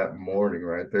are that morning,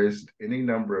 right? There's any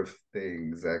number of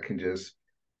things that can just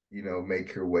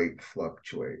make your weight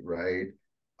fluctuate, right?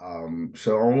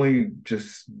 So only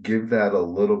just give that a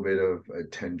little bit of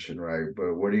attention, right?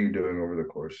 But what are you doing over the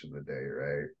course of the day,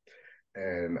 right?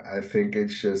 And I think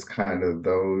it's just kind of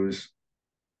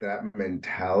that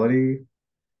mentality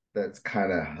that's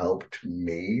kind of helped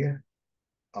me,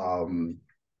 um,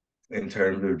 in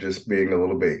terms of just being a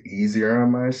little bit easier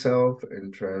on myself,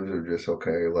 in terms of just,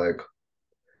 okay, like,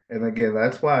 and again,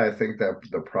 that's why I think that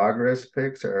the progress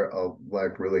pics are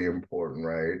like really important,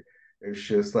 right? It's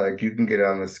just like you can get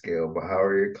on the scale, but how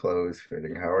are your clothes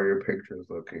fitting? How are your pictures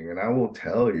looking? And I will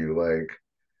tell you, like,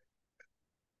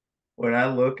 when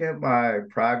I look at my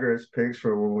progress pics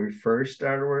from when we first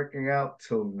started working out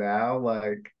till now,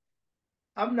 like,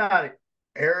 I'm not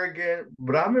arrogant,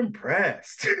 but I'm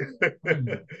impressed. Hmm.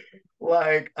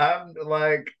 Like, I'm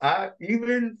like,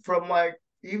 even from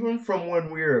when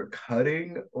we were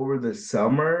cutting over the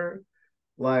summer.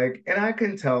 Like, and I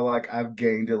can tell like I've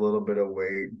gained a little bit of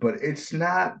weight, but it's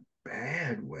not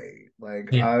bad weight. Like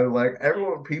Yeah. I like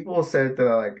everyone people said that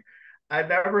like I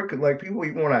never could like people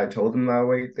even when I told them that I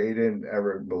weighed, they didn't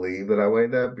ever believe that I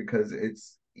weighed that because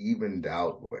it's evened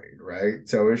out weight, right?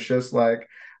 So it's just like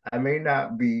I may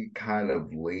not be kind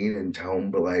of lean in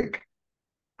tone, but like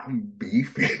I'm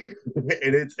beefy.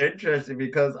 And it's interesting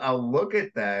because I'll look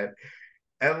at that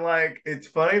and like it's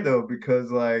funny though,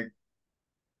 because like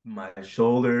my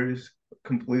shoulders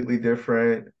completely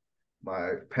different.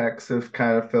 My pecs have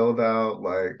kind of filled out.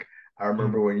 Like I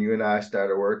remember Hmm. when you and I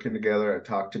started working together, I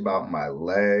talked about my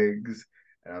legs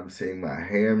and I'm seeing my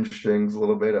hamstrings a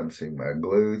little bit. I'm seeing my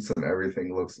glutes and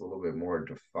everything looks a little bit more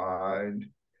defined.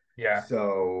 Yeah.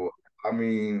 So, I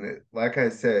mean, like I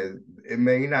said, it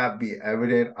may not be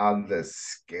evident on the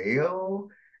scale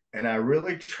And I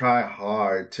really try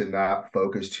hard to not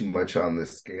focus too much on the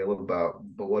scale about,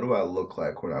 but what do I look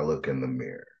like when I look in the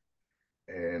mirror?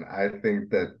 And I think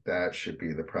that that should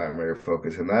be the primary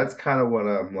focus. And that's kind of what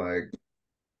I'm like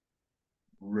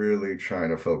really trying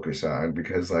to focus on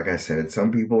because, like I said,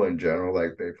 some people in general,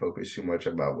 like they focus too much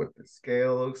about what the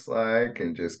scale looks like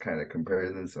and just kind of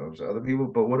compare themselves to other people.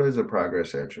 But what is the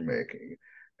progress that you're making?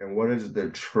 And what is the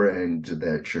trend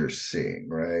that you're seeing,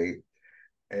 right?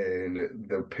 And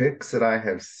the pics that I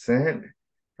have sent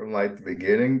from like the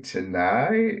beginning to now,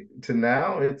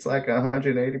 it's like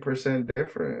 180%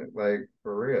 different, like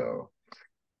for real.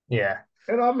 Yeah.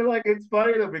 And I mean, like, it's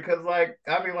funny though, because like,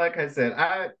 I mean, like I said,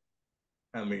 I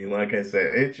mean, like I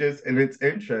said, it's just, and it's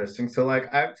interesting. So,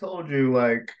 like, I've told you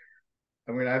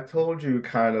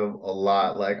kind of a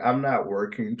lot. Like, I'm not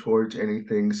working towards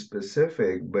anything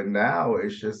specific, but now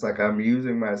it's just like I'm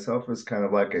using myself as kind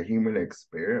of like a human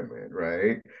experiment,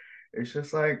 right? It's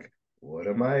just like, what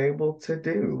am I able to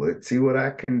do? Let's see what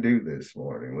I can do this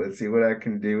morning. Let's see what I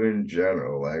can do in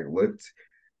general. And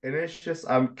it's just,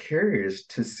 I'm curious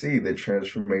to see the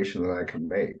transformation that I can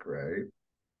make, right?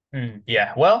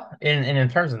 Yeah. Well, in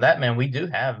terms of that, man, we do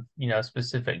have, a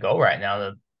specific goal right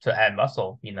now to add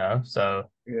muscle, So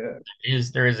Yeah.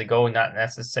 there is a goal, not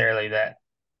necessarily that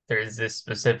there is this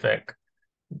specific,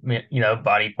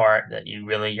 body part that you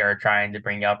really are trying to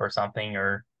bring up or something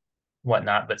or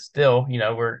whatnot, but still,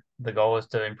 the goal is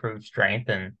to improve strength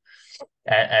and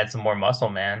add some more muscle,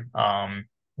 man.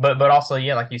 But also,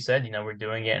 yeah, like you said, we're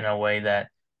doing it in a way that,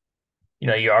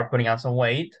 you are putting on some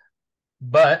weight,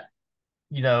 but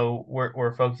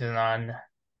we're focusing on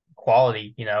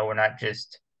quality. We're not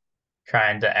just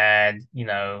trying to add,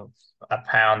 a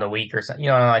pound a week or something.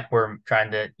 Like we're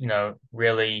trying to,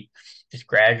 really just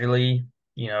gradually,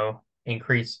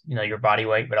 increase, your body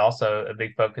weight, but also a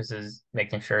big focus is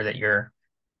making sure that you're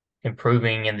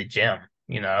improving in the gym.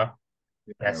 You know,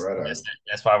 Yeah, that's right that's on.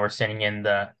 that's why we're sending in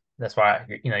that's why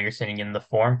you're sending in the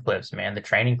form clips, man, the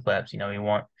training clips. You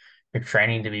want your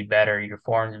training to be better, your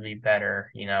form to be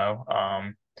better.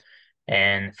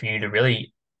 And for you to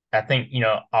really, I think,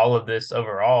 all of this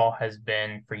overall has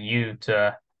been for you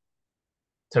to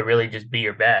really just be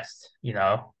your best,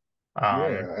 Yeah,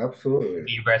 absolutely.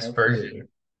 be your best Absolutely. version.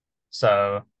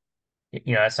 So,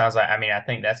 it sounds like, I mean, I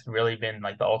think that's really been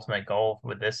like the ultimate goal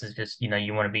with this is just,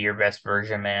 you want to be your best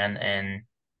version, man, and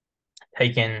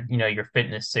taking, your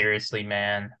fitness seriously,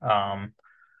 man.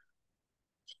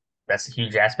 That's a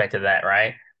huge aspect of that,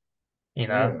 right? You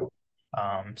know?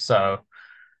 Yeah. So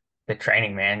the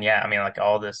training, man, yeah, I mean, like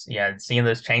all this, yeah, seeing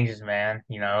those changes, man,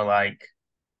 like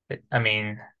I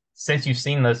mean, since you've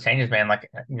seen those changes, man, like,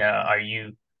 are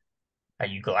you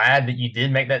glad that you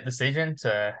did make that decision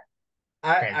to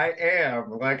I transition?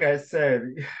 am, like I said.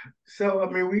 So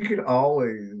I mean we could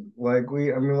always I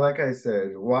mean, like I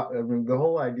said, why I mean the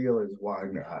whole ideal is why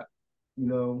not?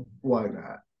 Why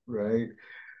not? Right?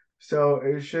 So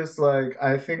it's just like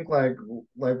I think like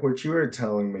what you were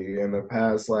telling me in the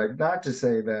past, like not to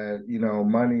say that,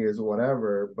 money is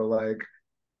whatever, but like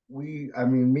I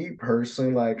mean me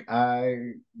personally, like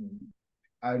I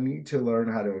need to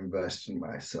learn how to invest in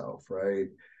myself, right?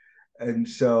 And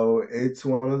so it's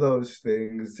one of those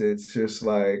things. It's just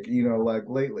like, like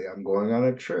lately I'm going on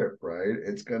a trip, right?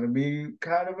 It's going to be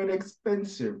kind of an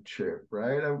expensive trip,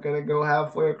 right? I'm going to go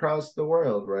halfway across the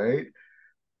world, right?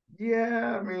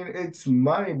 Yeah, I mean, it's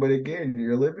money, but again,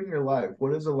 you're living your life.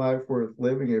 What is a life worth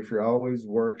living if you're always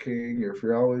working, if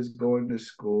you're always going to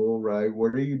school, right?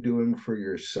 What are you doing for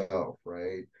yourself,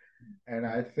 right? And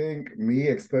I think me,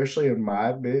 especially in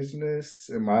my business,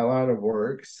 in my line of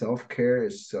work, self-care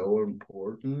is so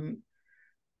important.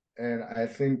 And I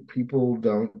think people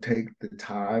don't take the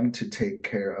time to take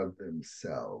care of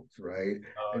themselves, right?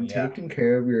 Oh And yeah. taking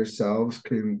care of yourselves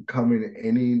can come in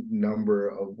any number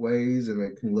of ways and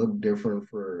it can look different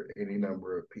for any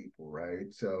number of people,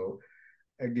 right? So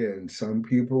again, some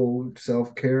people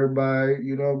self-care by,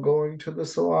 going to the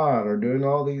salon or doing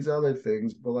all these other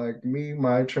things. But like me,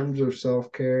 my terms of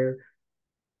self-care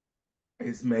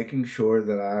is making sure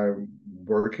that I'm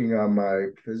working on my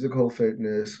physical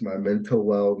fitness, my mental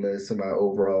wellness, and my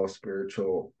overall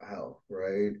spiritual health,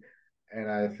 right? And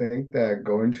I think that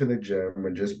going to the gym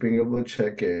and just being able to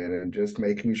check in and just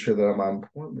making sure that I'm on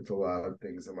point with a lot of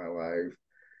things in my life,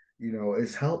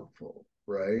 is helpful,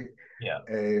 right? Yeah.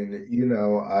 And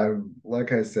I'm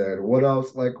like I said, what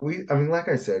else? I mean, like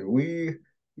I said, we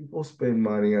people spend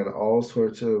money on all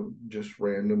sorts of just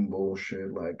random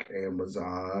bullshit like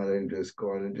Amazon and just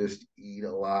going to just eat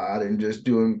a lot and just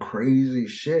doing crazy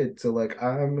shit. So like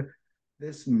I'm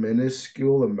this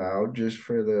minuscule amount just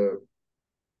for the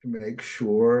to make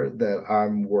sure that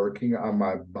I'm working on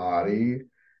my body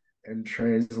and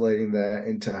translating that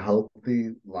into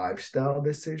healthy lifestyle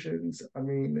decisions. I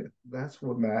mean, that's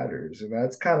what matters. And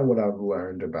that's kind of what I've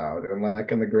learned about. And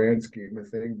like in the grand scheme of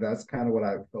things, that's kind of what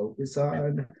I focus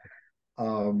on.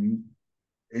 Um,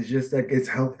 it's just like it's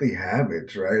healthy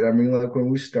habits, right? I mean, like when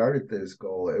we started this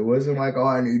goal, it wasn't like, oh,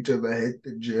 I need to hit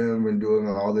the gym and doing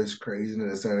all this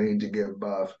craziness. I need to get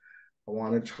buff. I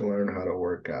wanted to learn how to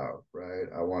work out, right?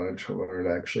 I wanted to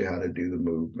learn actually how to do the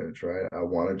movements, right? I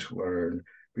wanted to learn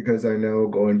because I know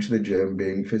going to the gym,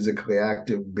 being physically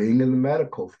active, being in the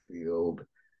medical field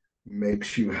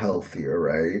makes you healthier,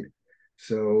 right?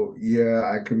 So,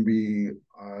 yeah, I can be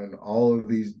on all of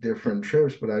these different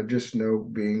trips, but I just know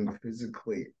being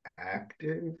physically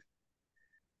active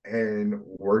and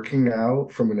working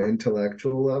out from an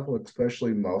intellectual level,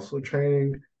 especially muscle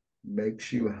training,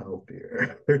 makes you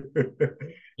healthier.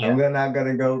 I'm Yeah. not going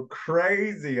to go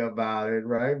crazy about it,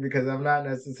 right? Because I'm not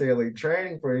necessarily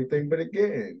training for anything. But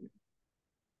again,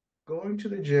 going to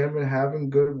the gym and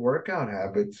having good workout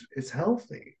habits is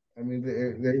healthy. I mean,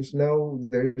 there's no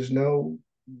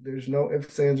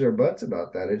ifs, ands, or buts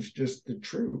about that. It's just the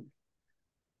truth.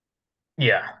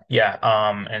 Yeah. Yeah.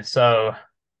 And so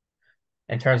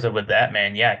in terms of with that,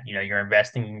 man, yeah, you're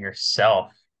investing in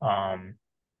yourself.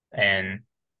 And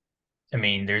I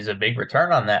mean, there's a big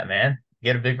return on that, man.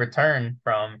 You get a big return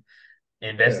from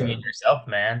investing Yeah, in yourself,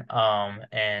 man.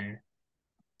 And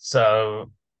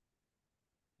so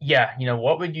yeah,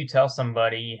 what would you tell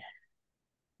somebody,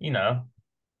 you know,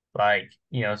 like,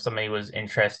 somebody was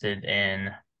interested in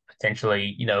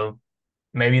potentially,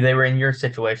 maybe they were in your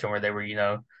situation where they were,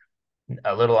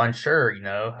 a little unsure,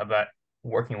 about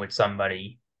working with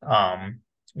somebody.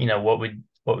 What would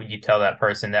you tell that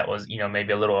person that was,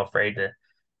 maybe a little afraid to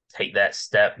take that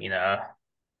step?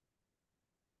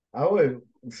 I would.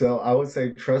 So I would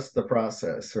say trust the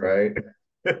process, right?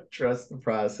 Trust the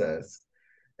process.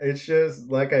 It's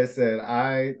just like I said,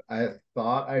 I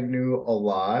thought I knew a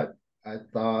lot. I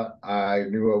thought I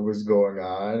knew what was going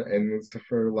on, and it's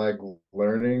for like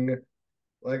learning.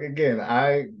 Like again,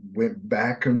 I went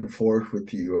back and forth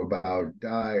with you about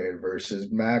diet versus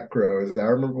macros. I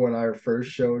remember when I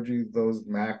first showed you those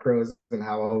macros and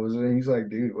how I was, and he's like,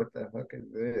 dude, what the fuck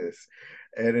is this?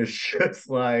 And it's just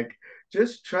like,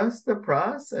 just trust the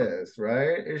process,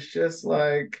 right? It's just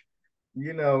like,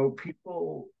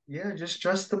 people, yeah, just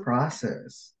trust the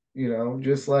process,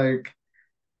 just like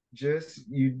just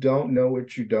you don't know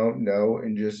what you don't know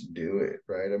and just do it,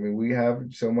 right? I mean, we have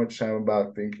so much time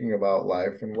about thinking about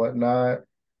life and whatnot.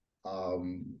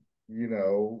 Um,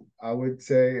 I would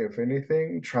say if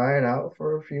anything, try it out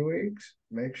for a few weeks.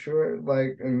 Make sure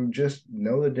like and just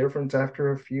know the difference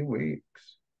after a few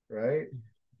weeks, right?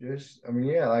 Just I mean,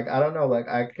 yeah, like I don't know, like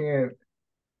I can't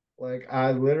like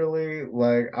I literally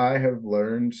like I have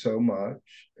learned so much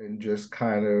and just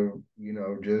kind of,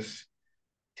 just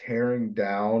tearing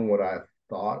down what I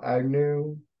thought I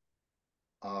knew.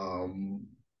 Um,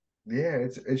 yeah,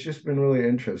 it's just been really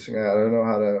interesting. I don't know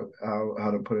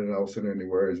how to put it else in any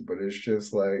words, but it's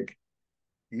just like,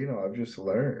 I've just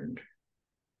learned.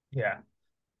 Yeah.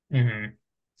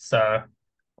 So,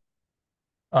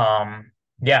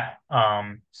 yeah.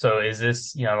 So is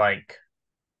this,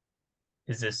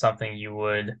 is this something you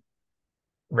would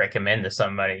recommend to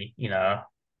somebody,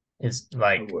 is I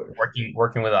like would.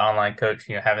 working with an online coach,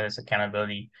 having this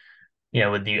accountability,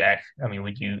 would you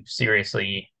would you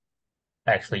seriously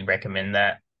actually recommend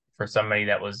that for somebody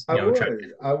that was, I trying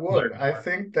would. I to learn would. I more?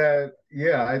 think that,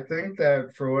 yeah, I think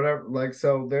that for whatever, like,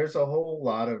 so there's a whole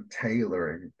lot of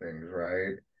tailoring things,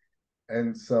 right?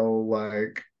 And so,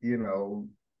 like,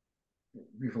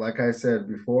 like I said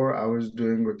before, I was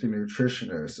doing with the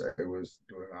nutritionist. I was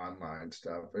doing online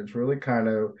stuff. It's really kind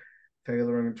of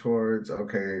tailoring towards,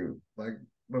 okay, like,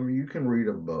 I mean, you can read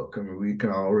a book. I mean, we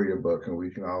can all read a book and we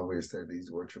can always say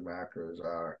these are what your macros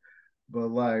are. But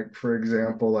like, for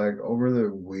example, like over the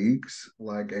weeks,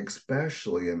 like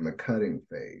especially in the cutting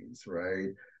phase,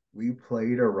 right? We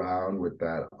played around with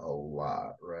that a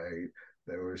lot, right?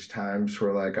 There was times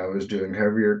where like I was doing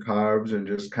heavier carbs and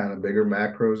just kind of bigger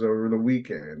macros over the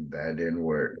weekend. That didn't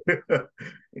work.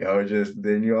 Just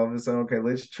then you all of a sudden, okay,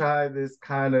 let's try this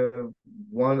kind of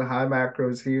one high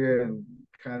macros here and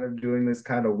kind of doing this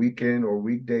kind of weekend or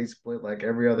weekday split like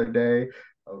every other day.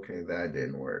 Okay, that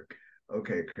didn't work.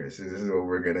 Okay, Chris, this is what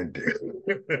we're gonna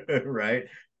do. Right?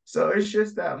 So it's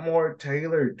just that more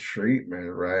tailored treatment,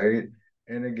 right?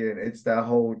 And again, it's that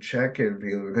whole check-in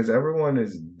feeling because everyone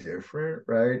is different,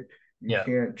 right? You Yeah.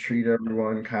 can't treat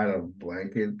everyone kind of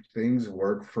blanket. Things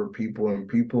work for people and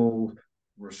people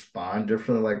respond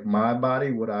differently. Like my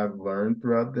body, what I've learned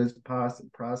throughout this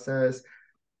process,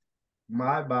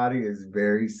 my body is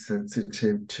very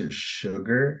sensitive to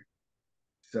sugar.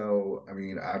 So, I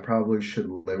mean, I probably should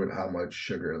limit how much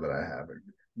sugar that I have.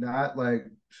 Not like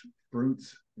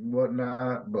fruits,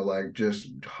 whatnot, but like just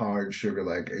hard sugar.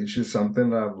 Like it's just something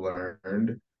that I've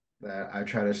learned that I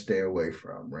try to stay away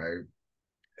from, right?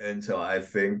 And so I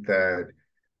think that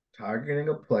targeting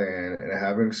a plan and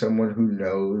having someone who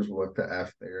knows what the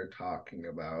F they're talking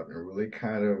about and really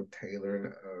kind of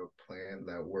tailoring a plan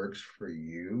that works for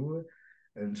you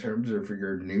in terms of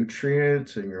your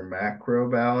nutrients and your macro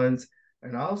balance,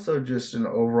 and also just an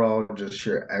overall, just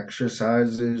your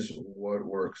exercises, what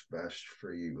works best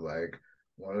for you. Like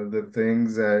one of the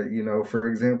things that, for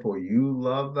example, you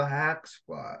love the hack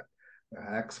squat. The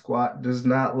hack squat does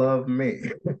not love me.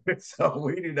 So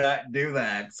we do not do the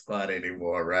hack squat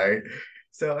anymore, right?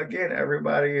 So again,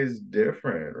 everybody is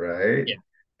different, right? Yeah.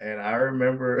 And I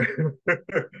remember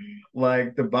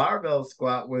like the barbell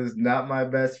squat was not my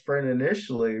best friend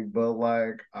initially, but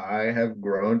like I have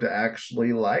grown to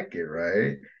actually like it,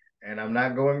 right? And I'm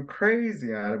not going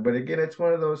crazy on it. But again, it's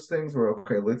one of those things where,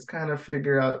 okay, let's kind of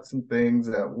figure out some things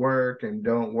that work and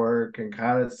don't work and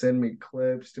kind of send me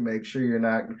clips to make sure you're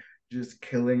not just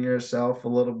killing yourself a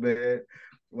little bit.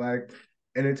 Like,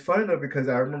 and it's funny though, because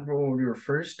I remember when we were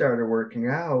first started working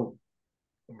out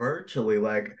virtually,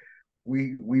 like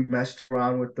we messed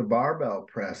around with the barbell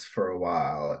press for a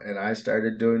while and I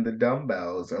started doing the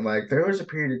dumbbells. And like there was a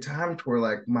period of time to where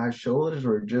like my shoulders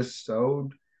were just so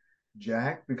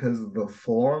jacked because of the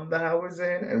form that I was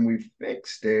in, and we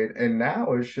fixed it. And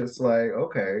now it's just like,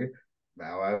 okay,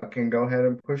 now I can go ahead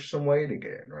and push some weight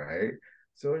again, right?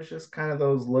 So it's just kind of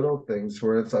those little things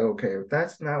where it's like, okay, if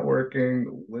that's not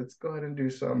working, let's go ahead and do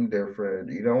something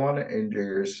different. You don't want to injure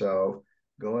yourself.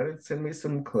 Go ahead and send me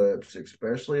some clips,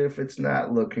 especially if it's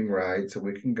not looking right, so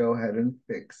we can go ahead and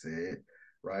fix it,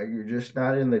 right? You're just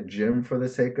not in the gym for the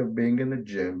sake of being in the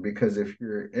gym, because if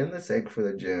you're in the sake for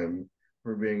the gym,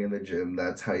 for being in the gym,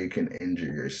 that's how you can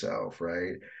injure yourself,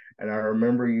 right? And I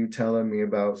remember you telling me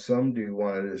about some dude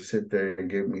wanted to sit there and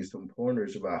give me some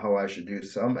pointers about how I should do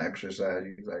some exercise.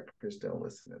 He's like, Chris, don't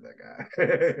listen to that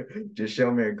guy. Just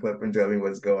show me a clip and tell me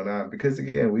what's going on. Because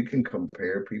again, we can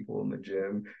compare people in the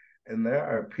gym. And there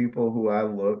are people who I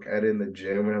look at in the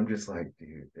gym and I'm just like,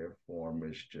 dude, their form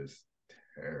is just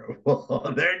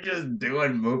terrible. They're just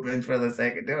doing movements for the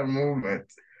sake of doing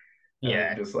movements. And I'm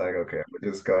Yeah. just like, okay, I'm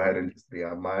gonna just go ahead and just be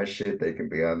on my shit. They can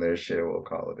be on their shit. We'll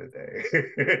call it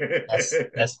That's a day.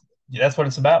 that's that's what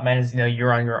it's about, man. Is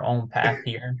you're on your own path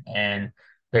here, and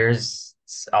there's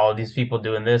all these people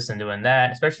doing this and doing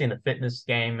that, especially in the fitness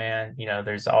game, man.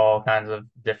 There's all kinds of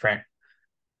different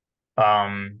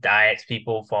diets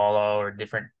people follow or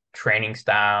different training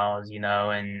styles,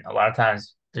 and a lot of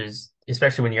times there's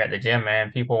especially when you're at the gym,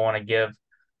 man, people want to give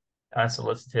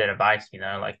unsolicited advice,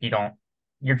 like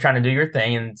you're trying to do your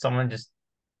thing and someone just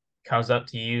comes up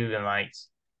to you and like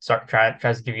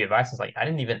tries to give you advice. It's like I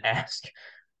didn't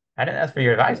ask for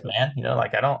your advice, man.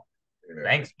 Like I don't Yeah.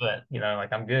 thanks, but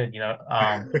like I'm good,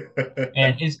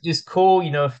 and it's cool,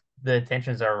 if the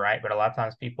intentions are right, but a lot of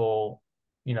times people,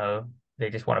 you know,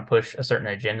 they just want to push a certain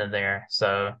agenda there.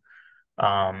 So,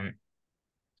 um,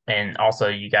 and also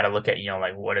you got to look at,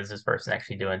 like what is this person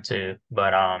actually doing too?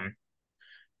 But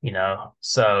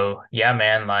so yeah,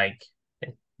 man, like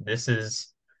this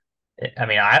is I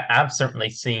mean, I've certainly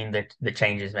seen the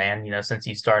changes, man, since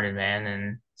you started, man,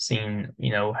 and seen,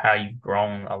 how you've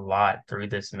grown a lot through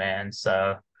this, man.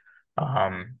 So,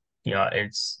 um,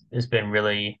 it's been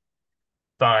really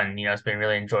fun, it's been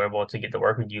really enjoyable to get to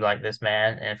work with you like this,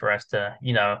 man, and for us to,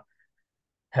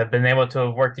 have been able to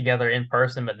work together in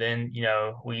person, but then,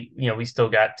 we still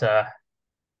got to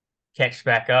catch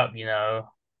back up,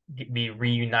 be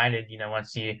reunited,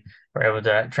 once you were able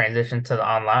to transition to the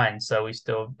online. So we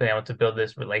still been able to build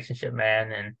this relationship,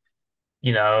 man. And,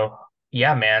 you know,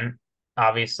 yeah, man,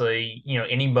 obviously,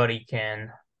 anybody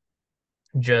can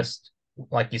just,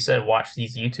 like you said, watch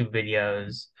these YouTube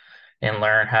videos and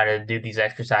learn how to do these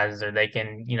exercises, or they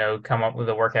can, come up with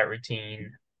a workout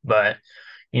routine. But,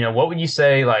 what would you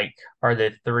say, like, are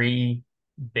the three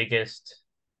biggest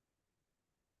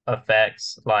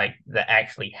effects like the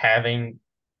actually having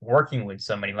working with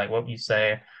somebody, like what would you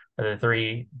say are the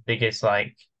three biggest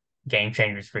like game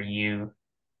changers for you,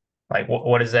 like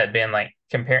what has that been like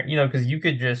compare, because you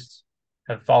could just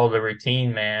have followed a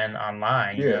routine, man,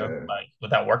 online, Yeah. like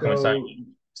without working with somebody,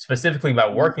 So, specifically by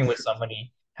working with nutri-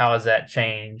 somebody, how has that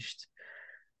changed,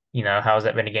 how has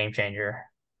that been a game changer?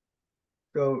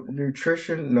 so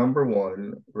nutrition number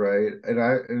one, right?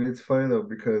 And it's funny though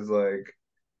because like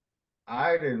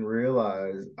I didn't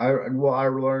realize I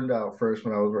learned out first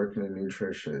when I was working in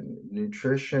nutrition.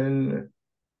 Nutrition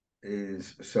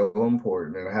is so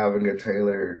important, and having a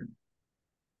tailored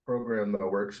program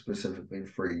that works specifically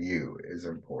for you is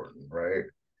important, right?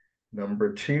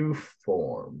 Number two,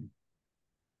 form.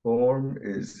 Form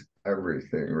is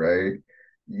everything, right?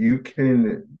 You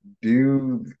can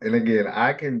do, and again,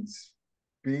 I can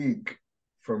speak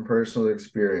from personal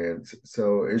experience.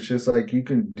 So it's just like you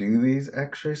can do these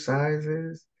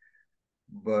exercises,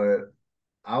 but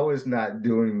I was not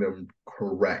doing them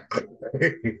correctly.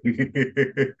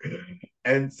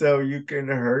 And so you can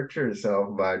hurt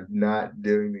yourself by not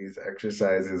doing these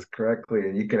exercises correctly,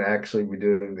 and you can actually be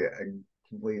doing the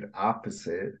complete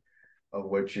opposite of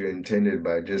what you intended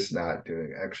by just not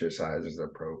doing exercises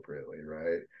appropriately,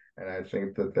 right? And I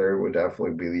think that there would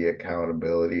definitely be the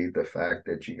accountability, the fact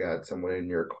that you got someone in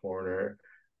your corner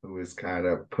who is kind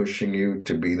of pushing you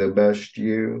to be the best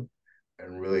you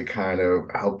and really kind of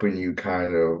helping you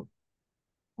kind of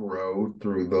grow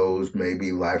through those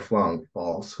maybe lifelong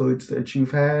falsehoods that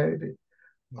you've had,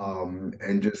 Mhm.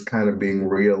 and just kind of being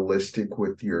realistic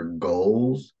with your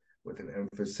goals with an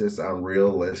emphasis on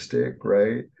realistic,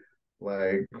 right?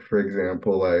 Like, for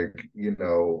example, like,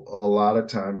 a lot of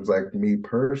times, like me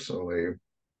personally,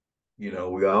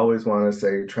 we always want to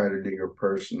say try to do your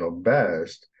personal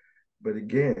best. But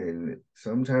again,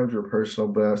 sometimes your personal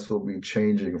best will be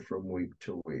changing from week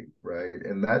to week, right?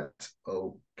 And that's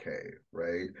okay,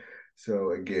 right?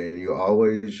 So again, you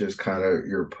always just kind of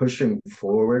you're pushing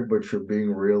forward, but you're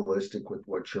being realistic with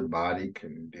what your body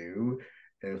can do.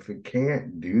 And if it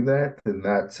can't do that, then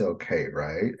that's okay,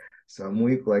 right? Some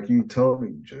week, like you told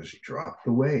me, just drop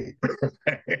the weight.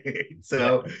 Yeah.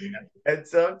 So, and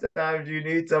sometimes you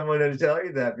need someone to tell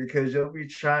you that because you'll be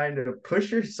trying to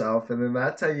push yourself, and then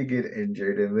that's how you get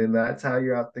injured, and then that's how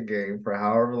you're out the game for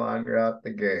however long you're out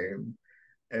the game.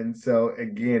 And so,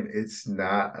 again, it's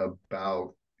not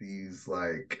about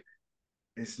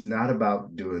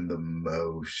doing the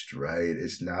most, right?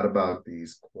 It's not about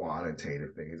these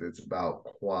quantitative things. It's about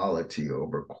quality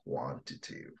over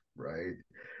quantity, right?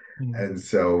 Mhm. And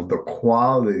so the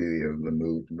quality of the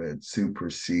movement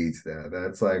supersedes that.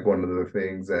 That's like one of the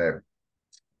things that,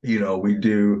 we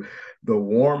do the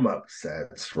warm up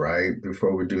sets, right?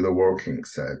 Before we do the working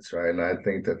sets, right? And I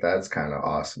think that that's kind of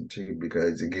awesome too,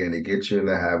 because again, it gets you in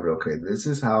the habit. Okay, this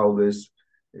is how this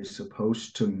is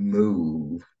supposed to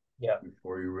move Yeah.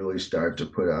 before you really start to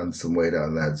put on some weight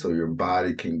on that so your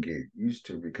body can get used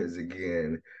to, because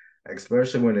again,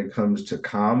 especially when it comes to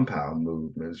compound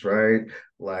movements, right?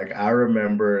 Like I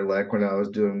remember like when I was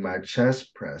doing my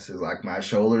chest presses, like my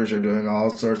shoulders are doing all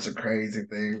sorts of crazy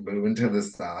things, moving to the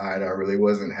side. I really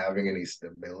wasn't having any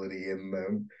stability in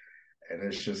them. And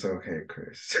it's just okay,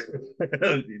 Chris.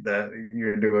 That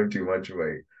you're doing too much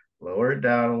weight. Lower it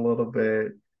down a little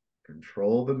bit,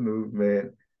 control the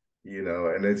movement,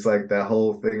 and it's like that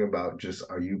whole thing about just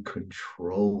are you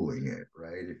controlling it,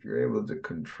 right? If you're able to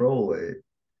control it,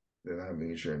 then that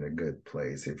means you're in a good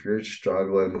place. If you're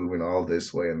struggling moving all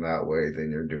this way and that way, then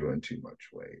you're doing too much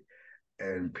weight.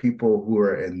 And people who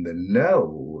are in the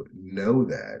know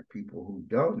that. People who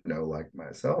don't know, like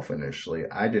myself initially,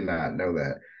 I did not know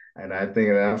that. And I think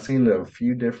and I've seen a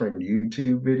few different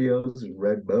YouTube videos and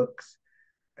read books,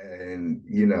 and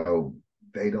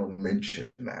they don't mention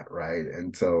that, right?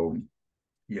 And so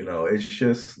it's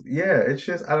just, yeah, it's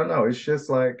just, I don't know. It's just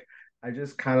like, I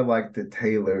just kind of like the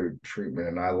tailored treatment,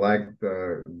 and I like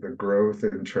the growth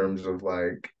in terms of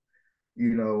like,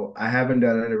 I haven't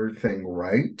done everything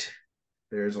right.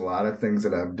 There's a lot of things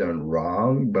that I've done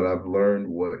wrong, but I've learned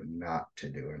what not to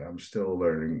do, and I'm still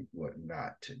learning what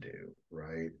not to do,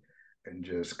 right? And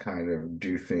just kind of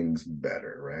do things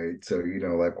better, right? So,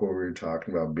 like what we were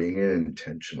talking about, being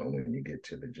intentional when you get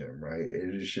to the gym, right?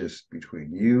 It is just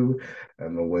between you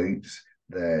and the weights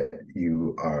that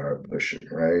you are pushing,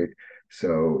 right?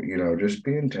 So, just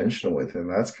be intentional with it. And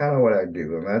that's kind of what I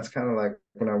do. And that's kind of like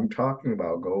when I'm talking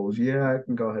about goals, yeah, I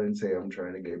can go ahead and say I'm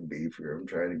trying to get beefier, I'm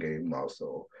trying to gain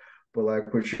muscle. But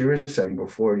like what you were saying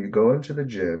before, you go into the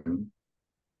gym,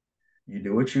 you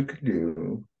do what you can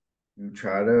do, you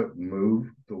try to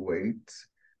move the weights,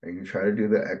 and you try to do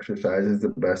the exercises the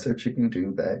best that you can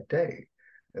do that day.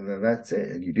 And then that's it.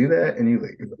 And you do that and you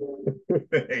leave.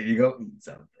 And you go eat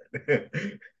something.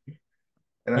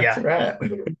 And that's a Yeah. wrap.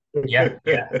 Yeah.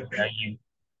 Yeah. You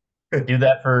do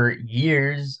that for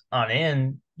years on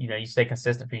end, you stay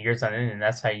consistent for years on end, and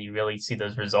that's how you really see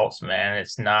those results, man.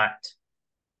 It's not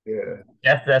Yeah.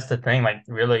 that's the thing, like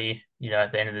really,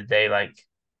 at the end of the day, like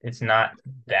it's not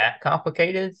that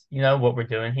complicated, what we're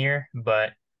doing here,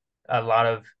 but a lot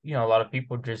of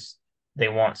people just they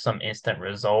want some instant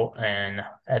result. And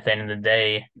at the end of the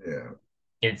day, Yeah.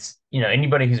 it's,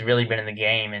 anybody who's really been in the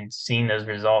game and seen those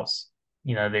results,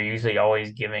 they're usually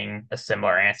always giving a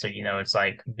similar answer. It's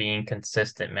like being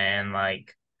consistent, man,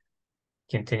 like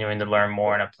continuing to learn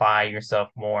more and apply yourself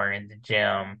more in the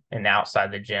gym and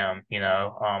outside the gym,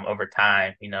 over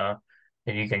time,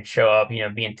 if you can show up,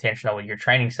 be intentional with your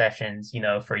training sessions,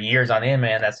 for years on end,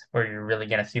 man, that's where you're really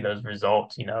going to see those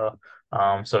results.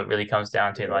 So it really comes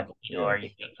down to Yeah. like, Yeah.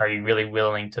 are you really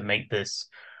willing to make this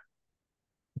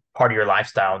part of your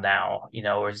lifestyle now,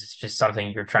 or is this just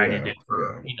something you're trying to Yeah. do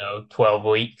for, Yeah. 12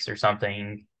 weeks or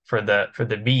something for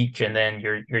the beach and then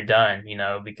you're done,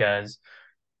 because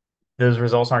those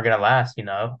results aren't going to last,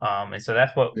 and so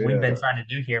that's what we've been Yeah. trying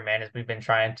to do here, man, is we've been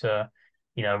trying to,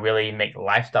 really make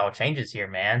lifestyle changes here,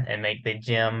 man, and make the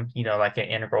gym, like an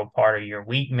integral part of your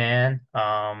week, man.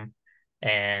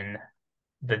 And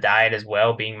the diet as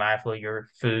well, being mindful of your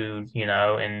food,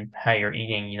 and how you're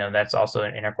eating, that's also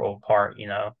an integral part,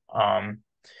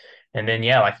 and then,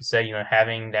 yeah, like you said,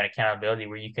 having that accountability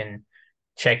where you can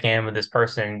check in with this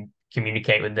person,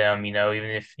 communicate with them,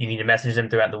 even if you need to message them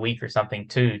throughout the week or something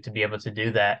too, to be able to do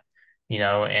that,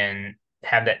 and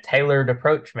have that tailored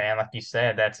approach, man. Like you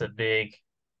said, that's a,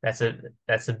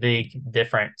 that's a big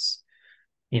difference,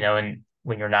 and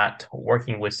when you're not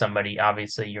working with somebody,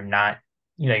 obviously you're not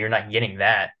getting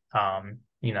that,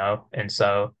 and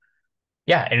so,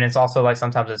 yeah. And it's also like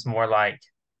sometimes it's more like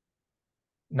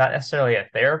not necessarily a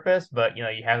therapist, but you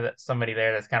have somebody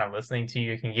there that's kind of listening to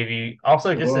you, can give you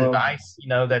also just Well, advice,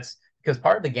 that's because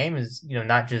part of the game is,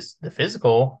 not just the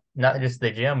physical, not just the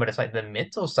gym, but it's like the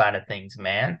mental side of things,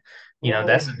 man.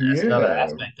 That's another yeah.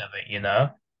 aspect of it.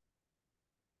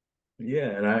 Yeah,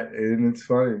 and it's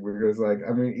funny because like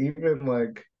I mean even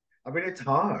like I mean it's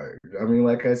hard. I mean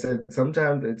like I said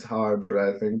sometimes it's hard, but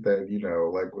I think that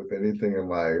like with anything in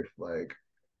life like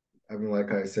I mean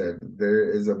like I said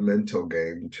there is a mental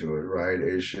game to it, right?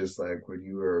 It's just like when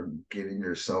you are getting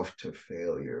yourself to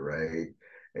failure, right?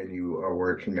 And you are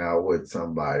working out with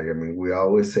somebody. I mean, we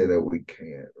always say that we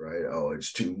can't, right? Oh,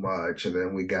 it's too much. And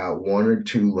then we got one or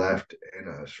two left in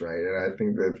us, right? And I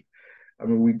think that I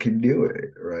mean, we can do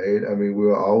it, right? I mean,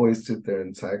 we'll always sit there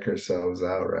and psych ourselves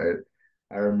out, right?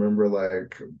 I remember,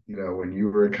 like, when you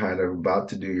were kind of about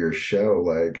to do your show,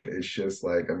 like, it's just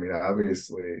like, I mean,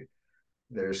 obviously,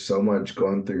 there's so much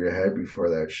going through your head before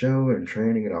that show and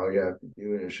training, and all you have to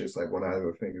do. And it's just like one of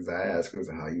the things I ask is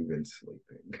how you've been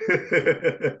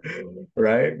sleeping,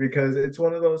 right? Because it's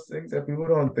one of those things that people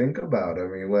don't think about. I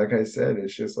mean, like I said,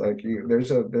 it's just like there's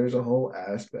a whole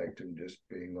aspect in just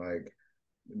being like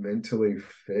mentally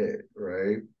fit,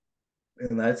 right?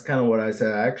 And that's kind of what I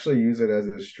said. I actually use it as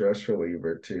a stress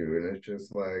reliever too. And it's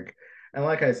just like, and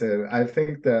like I said, I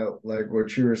think that like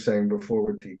what you were saying before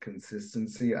with the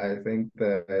consistency, I think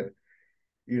that,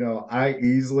 I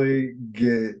easily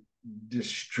get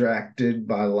distracted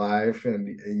by life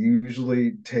and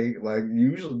usually take like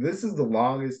usually this is the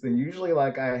longest thing. Usually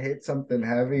like I hit something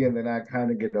heavy and then I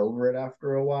kind of get over it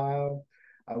after a while.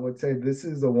 I would say this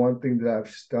is the one thing that I've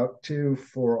stuck to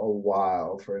for a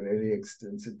while, for any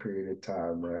extensive period of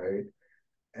time, right?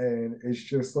 And it's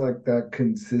just like that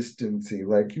consistency.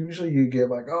 Like usually you get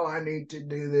like, oh, I need to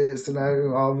do this, and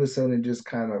all of a sudden it just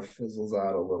kind of fizzles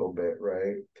out a little bit,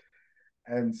 right?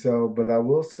 And so, but I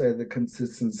will say the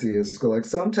consistency is good. Like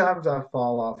sometimes I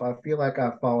fall off. I feel like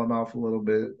I've fallen off a little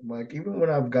bit. Like even when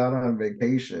I've gone on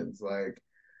vacations, like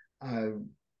I've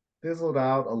fizzled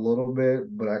out a little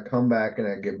bit, but I come back and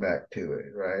I get back to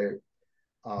it, right?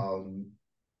 Um,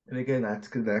 and again, that's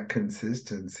that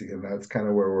consistency, and that's kind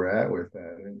of where we're at with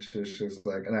that. And it's just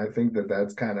like, and I think that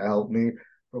that's kind of helped me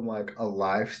from like a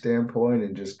life standpoint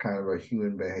and just kind of a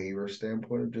human behavior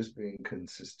standpoint of just being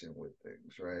consistent with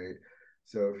things, right?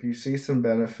 So if you see some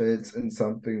benefits in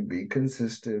something, be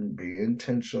consistent, be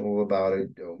intentional about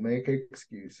it, don't make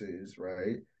excuses,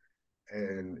 right?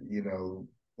 And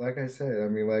like I said,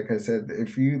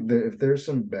 if there's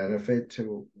some benefit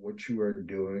to what you are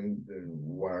doing, then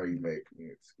why are you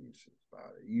making excuses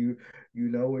about it? You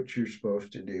know what you're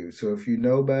supposed to do. So if you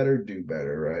know better, do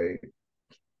better, right?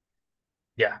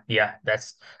 Yeah, yeah,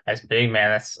 that's big, man.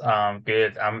 That's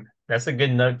good. That's a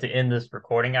good note to end this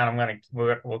recording on.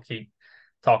 We'll keep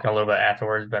talking a little bit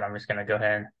afterwards, but I'm just gonna go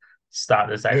ahead and stop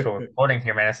this actual recording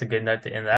here, man. That's a good note to end that.